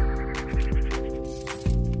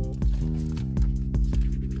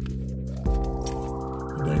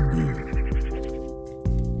 It ain't good.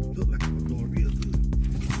 Look like I'm doing real good.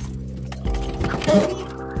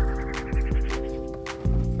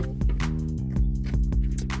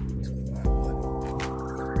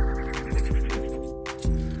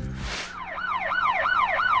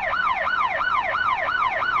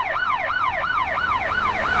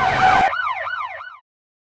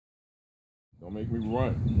 Don't make me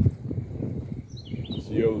run.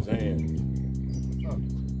 CO's hands.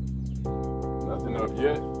 Nothing up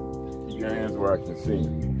yet. Keep your hands where I can see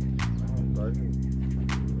them.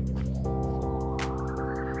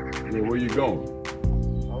 Yeah, where you going?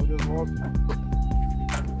 I was just walking.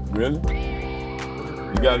 Really?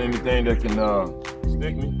 You got anything that can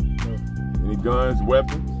stick me? Any guns,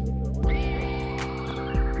 weapons?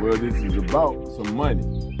 Well, this is about some money.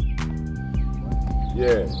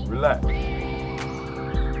 Yeah, relax.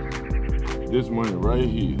 This money right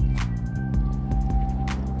here.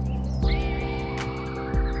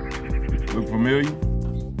 Look familiar?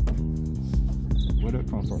 Where'd that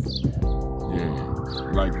come from? Yeah,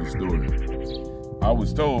 like the story. I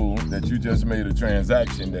was told that you just made a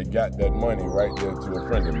transaction that got that money right there to a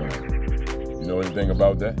friend of mine. You know anything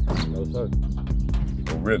about that? No, sir.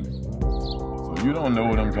 Oh, really? So you don't know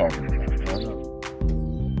what I'm talking about? I know.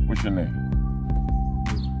 What's your name?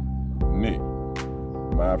 Nick,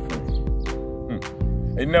 my friend.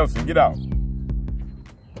 Hey, Nelson, get out.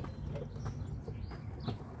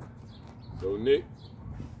 So, Nick,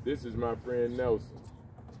 this is my friend Nelson.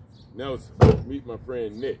 Nelson, meet my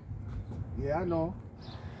friend Nick. Yeah, I know.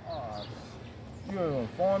 You an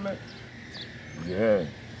informant? Yeah.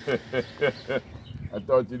 I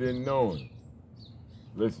thought you didn't know him.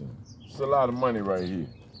 Listen, it's a lot of money right here.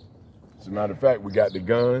 As a matter of fact, we got the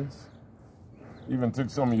guns. Even took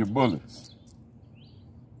some of your bullets.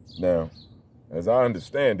 Now, as I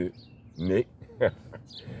understand it, Nick,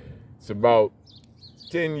 it's about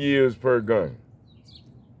 10 years per gun.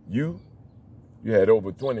 You had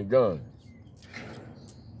over 20 guns.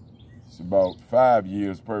 It's about 5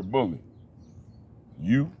 years per bullet.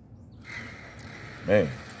 You, man,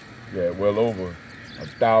 you had well over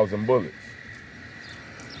 1,000 bullets.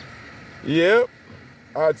 Yep,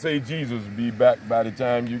 I'd say Jesus will be back by the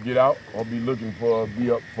time you get out or be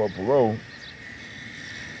up for parole.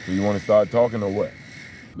 So you want to start talking or what?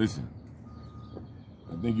 Listen,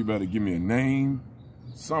 I think you better give me a name,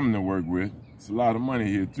 something to work with. It's a lot of money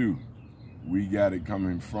here too. We got it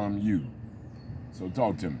coming from you. So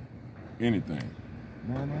talk to me. Anything.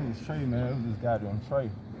 Man, that was Trey, man. It was this goddamn Trey.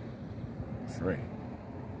 Trey.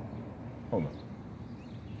 Hold on.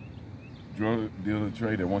 Drug dealer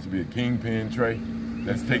Trey that wants to be a kingpin Trey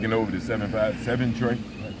that's taking over the 757 Trey.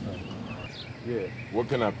 That's right. Yeah. What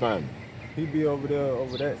can I find? He be over there,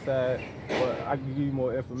 over that side, but I can give you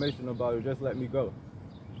more information about it. Just let me go.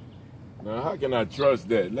 Now, how can I trust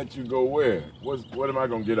that? Let you go where? What am I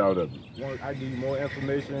going to get out of you? I give you more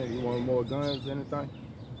information. You want more guns, anything?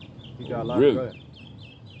 He got a lot Really? of guns.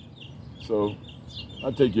 So,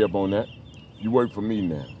 I'll take you up on that. You work for me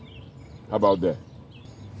now. How about that?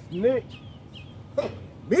 Nick.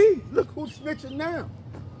 Me? Look who's snitching now.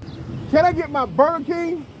 Can I get my Burger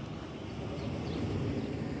King?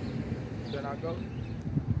 Can I go?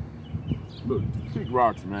 Look, kick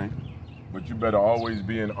rocks, man. But you better always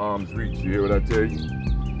be in arm's reach. You hear what I tell you?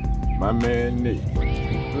 My man Nick.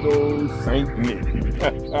 Good old Saint Nick.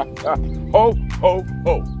 Ho, ho,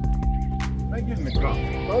 ho. Let's get in the car.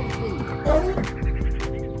 Burger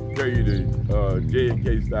King. carry you to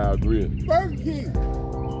J&K style grill. Burger King.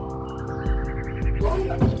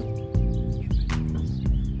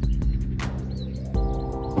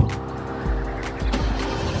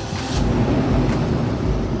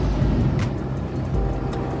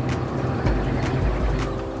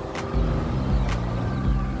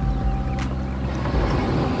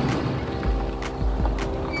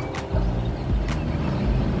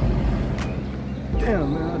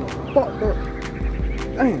 Damn, man, I done fucked up.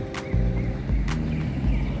 Damn.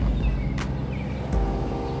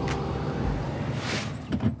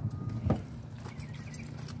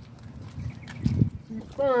 He's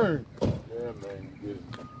burned. Yeah, man, you did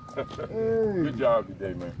it. Good job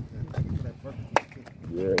today, man.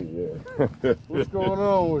 Yeah. What's going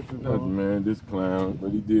on with you, Nothing, bro? man, this clown,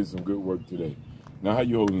 but he did some good work today. Now, how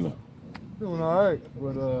you holding up? Doing all right,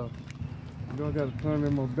 but you know I gotta turn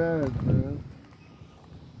in my badge, man.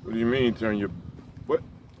 What do you mean, turn your...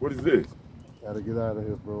 What is this? Gotta get out of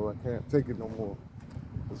here, bro. I can't take it no more.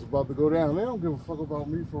 It's about to go down. They don't give a fuck about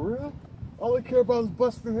me for real. All they care about is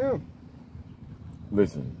busting him.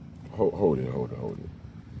 Listen, hold it.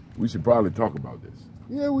 We should probably talk about this.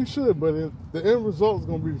 Yeah, we should, but the end result is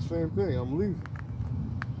gonna be the same thing. I'm leaving.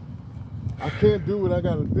 I can't do what I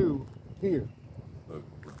gotta do here. Look,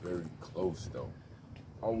 we're very close, though.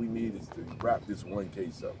 All we need is to wrap this one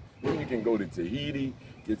case up. Then you can go to Tahiti,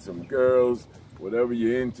 get some girls, whatever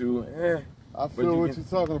you're into. I feel what you're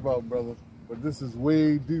talking about, brother. But this is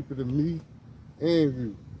way deeper than me and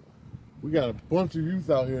you. We got a bunch of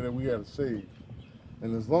youth out here that we gotta save.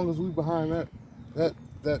 And as long as we behind that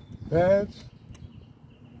badge,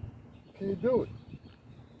 can't do it.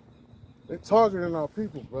 They're targeting our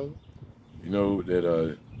people, brother. You know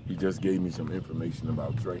that he just gave me some information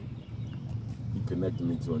about Trey. He connected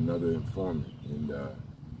me to another informant, and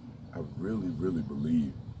I really, really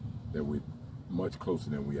believe that we're much closer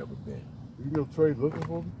than we ever been. You know Trey's looking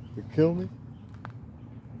for me to kill me?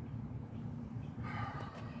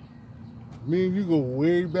 Me and you go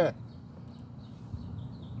way back.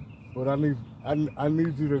 But I need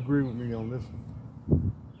you to agree with me on this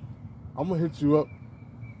one. I'm gonna hit you up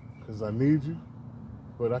because I need you,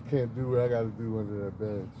 but I can't do what I gotta do under that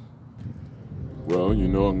badge. Well, you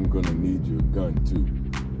know I'm gonna need your gun too.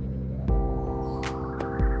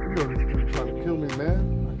 You know this dude trying to kill me,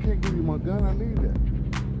 man. I can't give you my gun, I need that.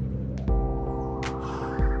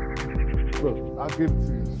 Look, I'll give it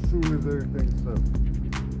to you as soon as everything's settled.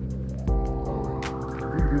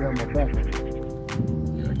 Alright. You can have my back.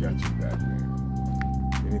 Yeah, I got you back, man.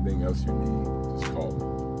 Anything else you need, just call me.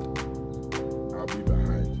 I'll be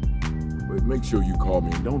behind you. But make sure you call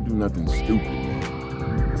me and don't do nothing stupid, man.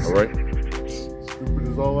 Alright? Stupid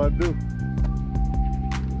is all I do.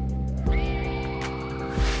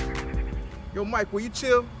 Yo, Mike, will you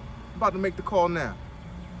chill? I'm about to make the call now.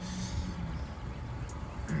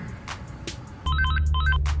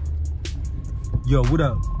 Yo, what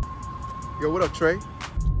up? Yo, what up, Trey?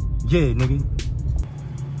 Yeah, nigga.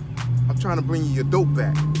 I'm trying to bring you your dope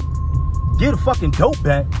back. Get a fucking dope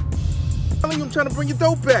back? I'm telling you I'm trying to bring your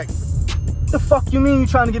dope back. The fuck you mean you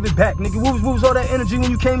trying to give it back, nigga? What was all that energy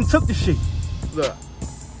when you came and took the shit? Look,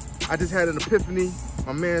 I just had an epiphany.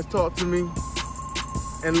 My man's talked to me.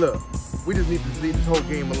 And look, we just need to leave this whole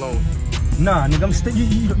game alone. Nah, nigga, I'm still,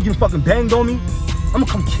 you fucking banged on me? I'ma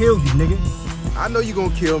come kill you, nigga. I know you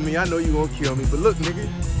gonna kill me. I know you gonna kill me. But look, nigga.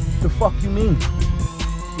 The fuck you mean?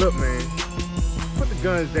 Look, man. Put the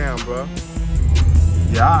guns down, bro.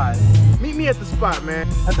 Yeah, alright. Meet me at the spot, man.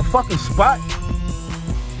 At the fucking spot?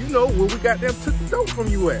 You know where we got them took the dope from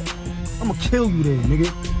you at. I'ma kill you there,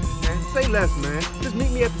 nigga. Man, say less, man. Just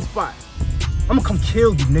meet me at the spot. I'ma come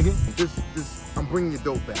kill you, nigga. I'm bringing your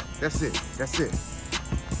dope back. That's it. That's it.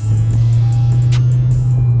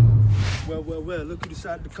 Well, look who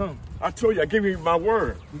decided to come. I told you, I gave you my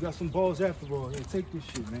word. We got some balls after all. Here, take this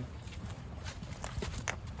shit, man.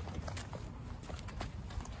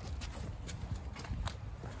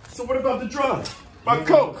 So what about the drugs? My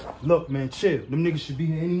coke? Look, man, chill. Them niggas should be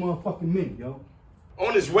here any motherfucking minute, yo.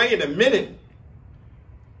 On his way in a minute.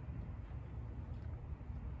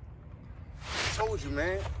 I told you,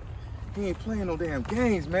 man. He ain't playing no damn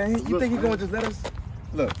games, man. You think he gonna just let us?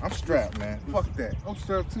 Look, I'm strapped, man. Fuck that. I'm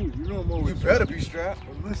strapped too. You know I'm always You better be strapped.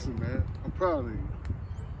 But listen, man, I'm proud of you.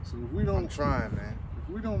 So if we don't... I'm trying, man. If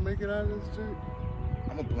we don't make it out of this shit,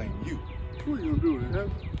 I'm gonna blame you. what are you gonna do with it, huh?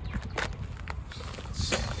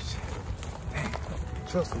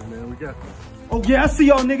 Trust me, man, we got this. Oh, yeah, I see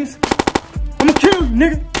y'all niggas. I'ma kill you,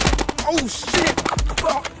 nigga. Oh, shit.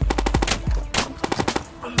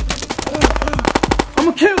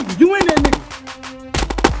 I'ma kill you. You in there, nigga.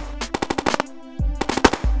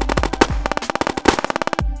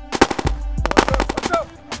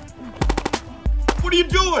 What are you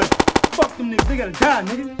doing? Fuck them niggas, they gotta die,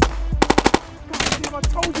 nigga. God damn, I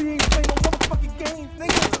told you he ain't playing no motherfucking games,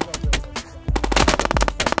 nigga.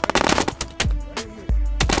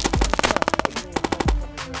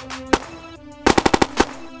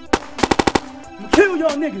 Kill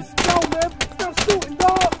y'all niggas. Yo, man, stop shooting,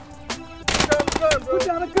 dog. Put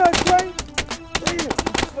down the gun, Trey.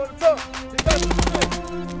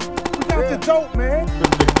 We got the dope, man.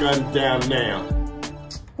 Put the gun down now.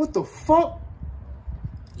 What the fuck?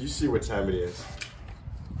 You see what time it is.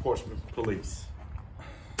 Portsmouth Police.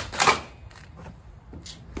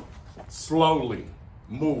 Slowly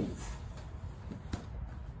move.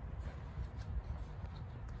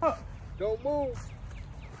 Don't move.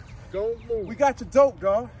 Don't move. We got your dope,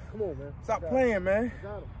 dog. Come on, man. Stop playing, man.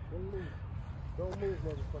 Got him. Don't move. Don't move,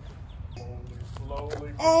 motherfucker.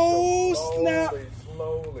 Slowly. Oh, snap.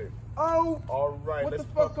 Slowly. Oh. All right. What let's the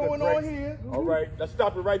fuck pump going the on brakes. here? All right. Let's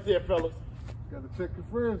stop it right there, fellas. Gotta check your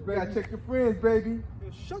friends, You baby. gotta check your friends, baby. Man,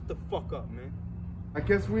 shut the fuck up, man. I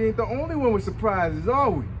guess we ain't the only one with surprises, are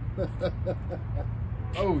we?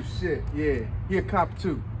 Oh, shit. Yeah. He a cop,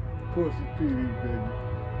 too. Of course it's PD, baby.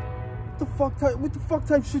 What the fuck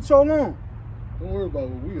type shit y'all on? Don't worry about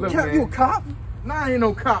what we Look, are. man. You a cop? Nah, I ain't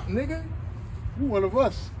no cop, nigga. You one of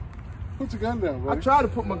us. Put your gun down, bro. I tried to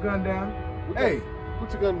put my gun down. Hey.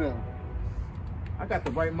 Put your gun down. I got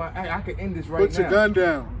the right mind. I can end this right now. Put your gun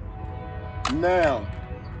down. Now.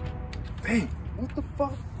 Damn. What the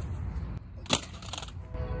fuck?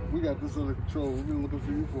 We got this under control. We've been looking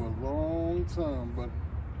for you for a long time, buddy.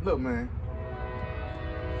 Look, man.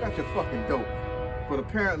 Got your fucking dope. But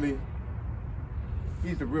apparently,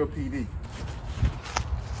 he's the real PD.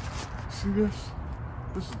 See this?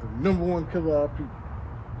 This is the #1 killer of our people.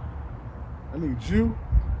 I need you,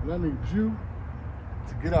 and I need you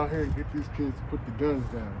to get out here and get these kids to put the guns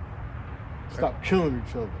down. Stop killing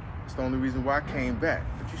each other. That's the only reason why I came back.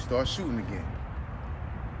 But you start shooting again.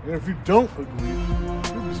 And if you don't agree,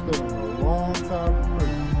 you'll be spending a long time in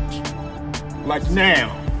prison. Like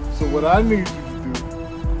now. So what I need you to do,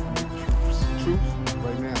 I need troops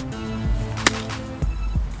right now.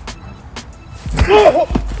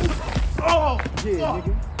 Oh! Yeah,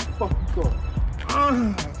 nigga. Fuck you thought.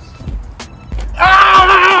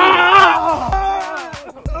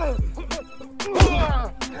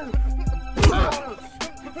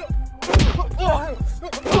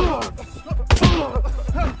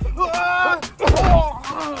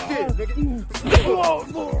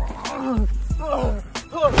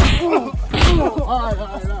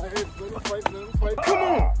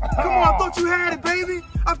 Come on, I thought you had it, baby.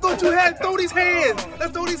 I thought you had it. Throw these hands.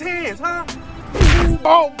 Let's throw these hands, huh?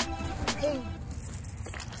 Oh.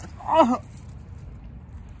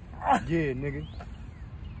 Yeah, nigga.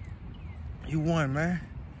 You won, man.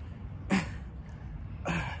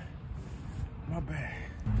 My bad.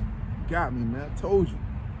 Got me, man. I told you.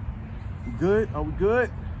 We good? Are we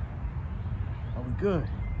good? Are we good?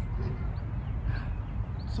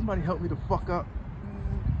 Somebody help me the fuck up.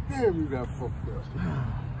 Damn, you got fucked up.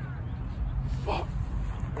 Fuck.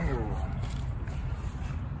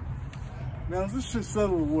 Now, is this shit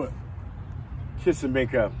settled or what? Kiss and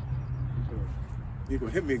make up. You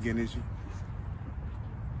gonna hit me again, is you?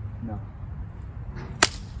 No.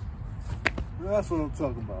 That's what I'm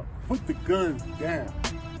talking about. Put the guns down.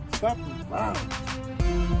 Stop the violence.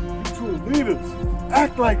 You two are leaders.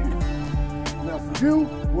 Act like it. Now for you,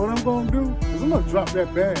 what I'm gonna do is I'm gonna drop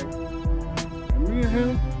that bag. And me and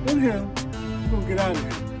him, we're gonna get out of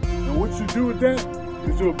here. And what you do with that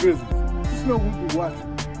is your business. Just know we'll be watching.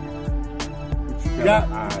 But you got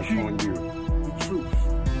to keep on you. the truth.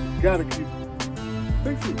 You gotta keep it.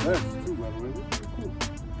 Thanks for the glasses too, by the way. They're cool.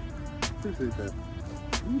 Appreciate that.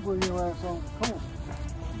 You bring your ass on. Come on.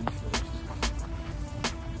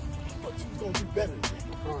 But you gonna do better than that.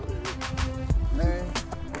 Man,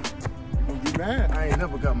 You gonna be mad. I ain't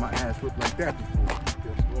never got my ass whipped like that before.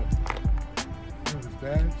 Guess what? You know this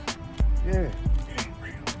badge? Yeah. It ain't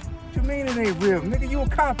real. What you mean it ain't real? Nigga, you a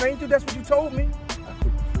cop, ain't you? That's what you told me. I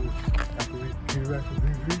took the force after we came back from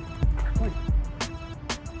DV. Wait,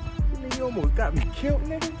 You mean you almost got me killed,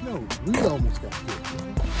 nigga? no, we almost got killed.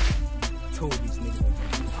 Told these niggas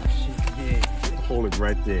shit. Yeah. Hold it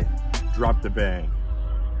right there. Drop the bag.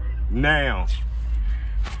 Now.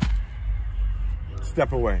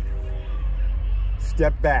 Step away.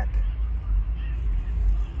 Step back.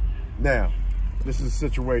 Now, this is a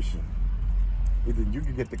situation. Either you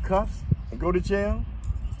can get the cuffs and go to jail,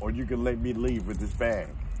 or you can let me leave with this bag.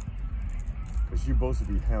 Because you're supposed to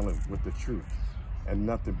be handling with the truth and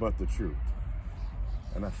nothing but the truth.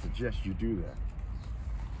 And I suggest you do that.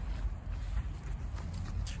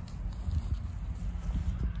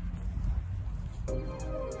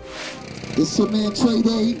 It's your man Trey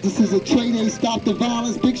Day. This is a Trey Day Stop the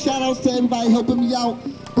Violence. Big shout outs to everybody helping me out.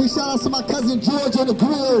 Big shout outs to my cousin George on the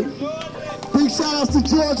grill. Big shout outs to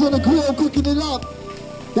George on the grill cooking it up.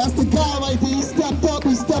 That's the guy right there. He stepped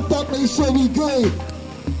up, made sure we good.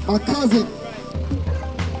 My cousin.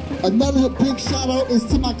 Another big shout out is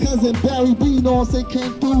to my cousin Barry B. You know what I'm saying?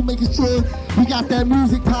 Came through making sure we got that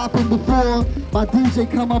music popping before my DJ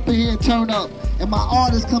come up in here and turn up. And my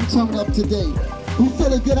artists come turn up today. We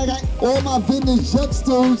feeling good. I got all my vendors,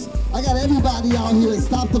 drugstores. I got everybody out here.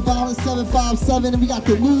 Stop the Violence 757. And we got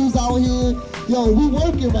the news out here. Yo, we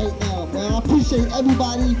working right now, man. I appreciate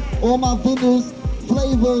everybody, all my vendors,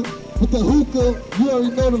 Flavor, with the hookah. You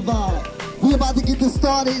already know the vibe. We about to get this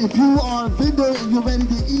started. If you are a vendor and you're ready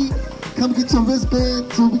to eat, come get your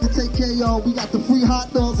wristband so we can take care of y'all. We got the free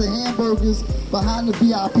hot dogs and hamburgers behind the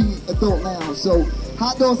VIP adult lounge. So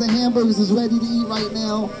hot dogs and hamburgers is ready to eat right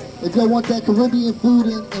now. If you want that Caribbean food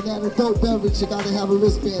and that adult beverage, you gotta have a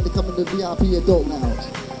wristband to come in the VIP adult lounge.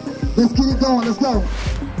 Let's get it going, let's go.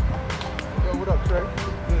 Yo, what up, Trey?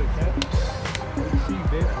 Good, man. Good to see you,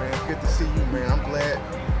 babe. Man, good to see you, man. I'm glad,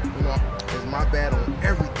 you know, it's my bad on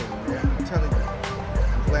everything, man. I'm telling you.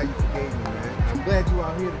 I'm glad you forgave me, man. I'm glad you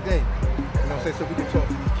out here today. You know what I'm saying? So we can talk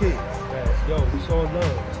to these kids. Yo, it's all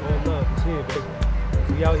love. It's all love. It's here, baby.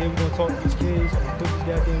 We out here, we gonna talk to these kids. We put these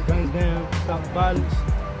goddamn guns down, stop the violence,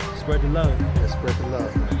 spread the love. Yeah, spread the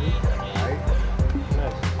love, man. All right?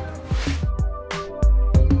 Nice.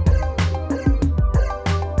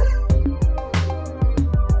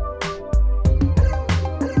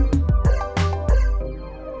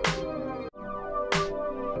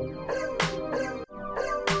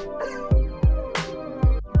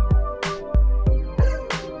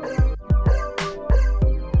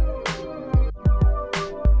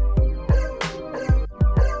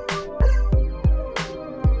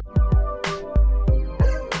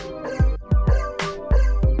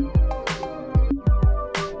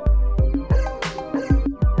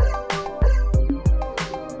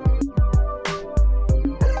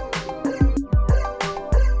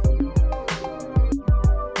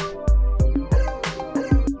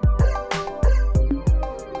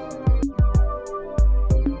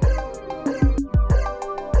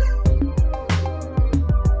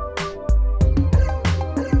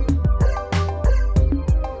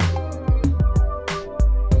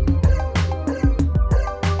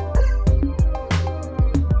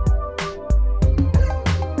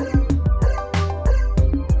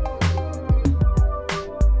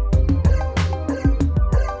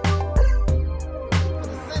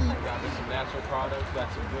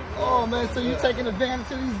 So you taking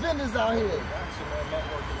advantage of these vendors out here?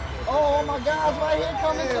 Oh, my guys right here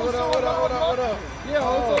coming. Yeah, what up? Yeah,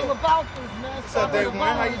 it's all about this, man. What's up, Dave?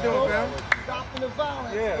 How you doing, man? Stopping the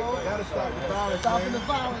violence, yeah, bro. Gotta stop the violence, Stopping the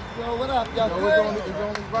violence, bro. What up, y'all? You know, it's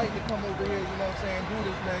only right to come over here, you know what I'm saying, do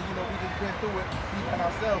this, man. You know, we just been through it, even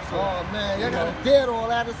ourselves. So, oh, man, y'all gotta dead all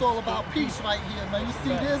that. It's all about peace right here, man. You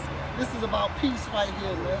see this? This is about peace right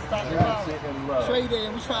here, man. Stop the violence. Trade Day,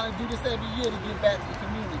 and we trying to do this every year to give back to the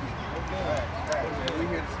community. Right. We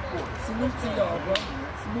here to support. Salute to y'all, bro.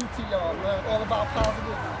 Salute to y'all, man. All about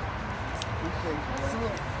positivity. Appreciate you,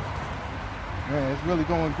 man. Man, it's really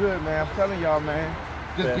going good, man. I'm telling y'all, man.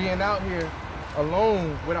 Just being out here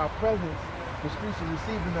alone with our presence, the streets are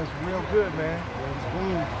receiving us real good, man. It's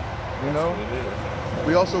boom. You know?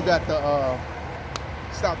 We also got the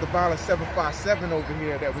Stop the Violence 757 over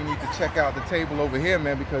here that we need to check out the table over here,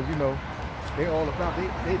 man, because, you know, they all about,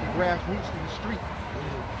 they the grassroots to the street.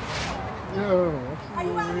 Yo, I'm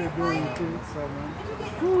over here doing the thing. What's up, man?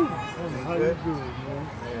 How you doing, man?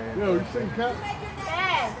 Yo, you seen Cat?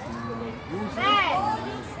 Dad. You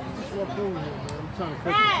just walked over here, man. I'm trying to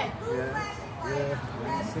cook it. Yeah.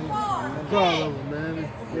 I'm proud of them, man.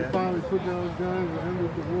 They finally put down those guns and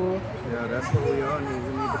ended the war. Yeah, that's what we all need.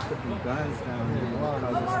 We need to put them guns down,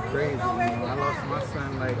 because it's crazy. You know, I lost my son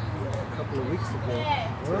like a couple of weeks ago.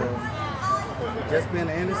 Just being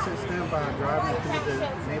an innocent standby, driving through the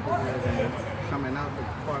neighborhood and coming out the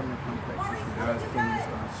apartment complexes, you guys can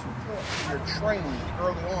start shooting. You're trained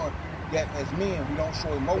early on that as men we don't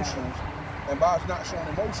show emotions, and by us not showing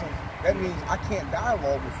emotions, that means I can't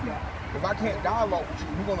dialogue with you. If I can't dialogue with you,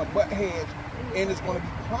 we're gonna butt heads and it's gonna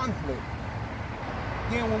be conflict.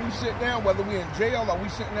 Then when we sit down, whether we're in jail or we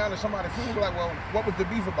sitting down at somebody's food, we're like, well, what was the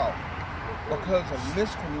beef about? Because of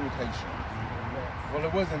miscommunication. Well,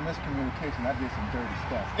 it wasn't miscommunication. I did some dirty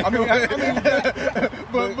stuff.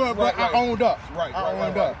 But I owned up. I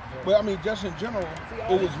owned up. But I mean, just in general,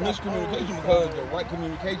 it was miscommunication because the right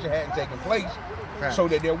communication hadn't taken place, so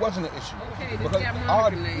that there wasn't an issue. Because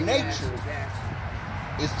our nature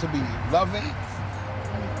is to be loving,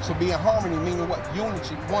 So be in harmony, meaning what?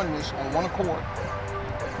 Unity, oneness, on one accord.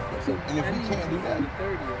 And if we can't do that,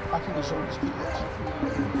 how can we show these kids?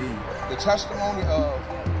 The testimony of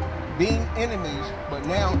being enemies, but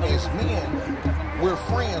now as men, we're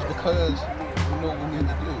friends because we know what we need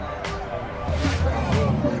to do.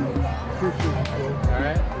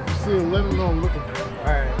 Alright. If you see him, let him know I'm looking for him.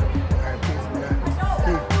 Alright. Alright, peace and that.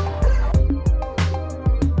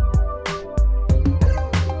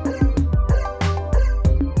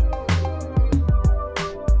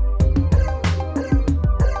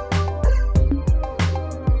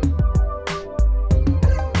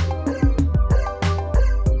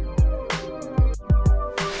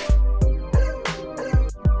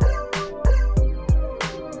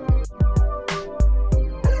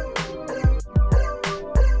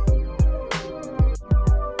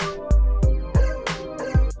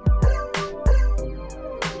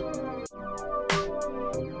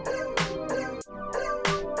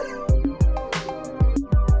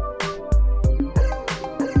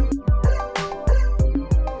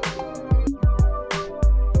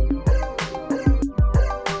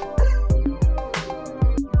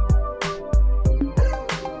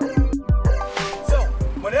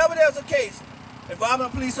 Involving a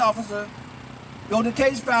police officer, go to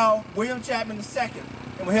case file William Chapman II,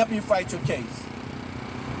 and we'll help you fight your case.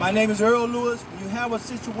 My name is Earl Lewis. When you have a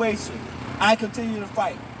situation, I continue to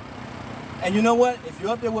fight. And you know what? If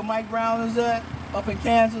you're up there where Mike Brown is at, up in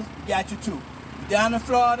Kansas, we got you too. You're down in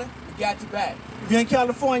Florida, we got you back. If you're in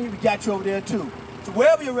California, we got you over there too. So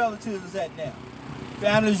wherever your relatives is at now,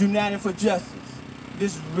 families united for justice.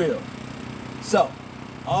 This is real. So,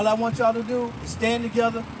 all I want y'all to do is stand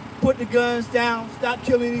together, put the guns down, stop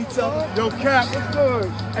killing each other. Yo, Cap, what's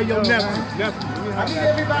good? Hey, yo, nephew. I need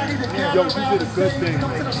everybody to Yo, you did a good thing,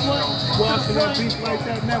 man. Squashing that beef like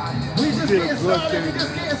that, nephew. You did a good thing, man.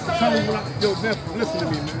 Tell me what yo, nephew, listen to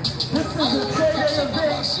me, man.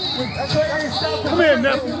 Come here,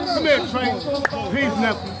 nephew. Come here, Trey. Peace,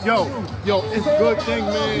 nephew. Yo, it's a good thing,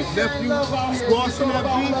 man. Nephew, squashing that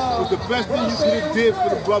beef was the best thing you could have did for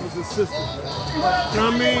the brothers and sisters. You know what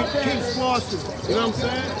I mean? Keep squashing. You know what I'm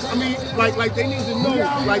saying? I mean, like they need to know.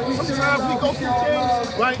 Like sometimes we go through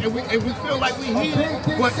things, right, and we feel like we heated,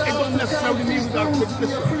 but it don't necessarily mean we gotta fix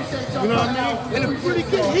this up. You know what I mean? And if we really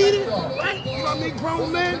get heated, right? You know what I mean?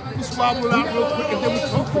 Grown men, we swallow it out real quick, and then we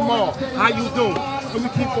talk tomorrow. How you doing? And we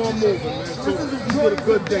keep on moving, man. So you did a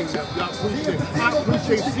good thing, man. I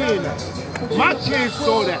appreciate seeing that. My kids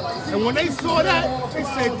saw that, and when they saw that, they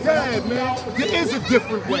said, "Dad, man, there is a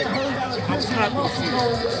different way." I was happy to see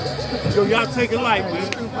it. Yo, y'all take it light, man.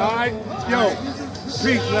 All right, yo,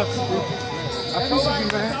 peace, left. I told you,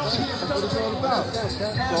 man. That's what it's all about.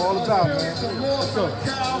 It's all about, man. What's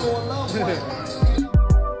up?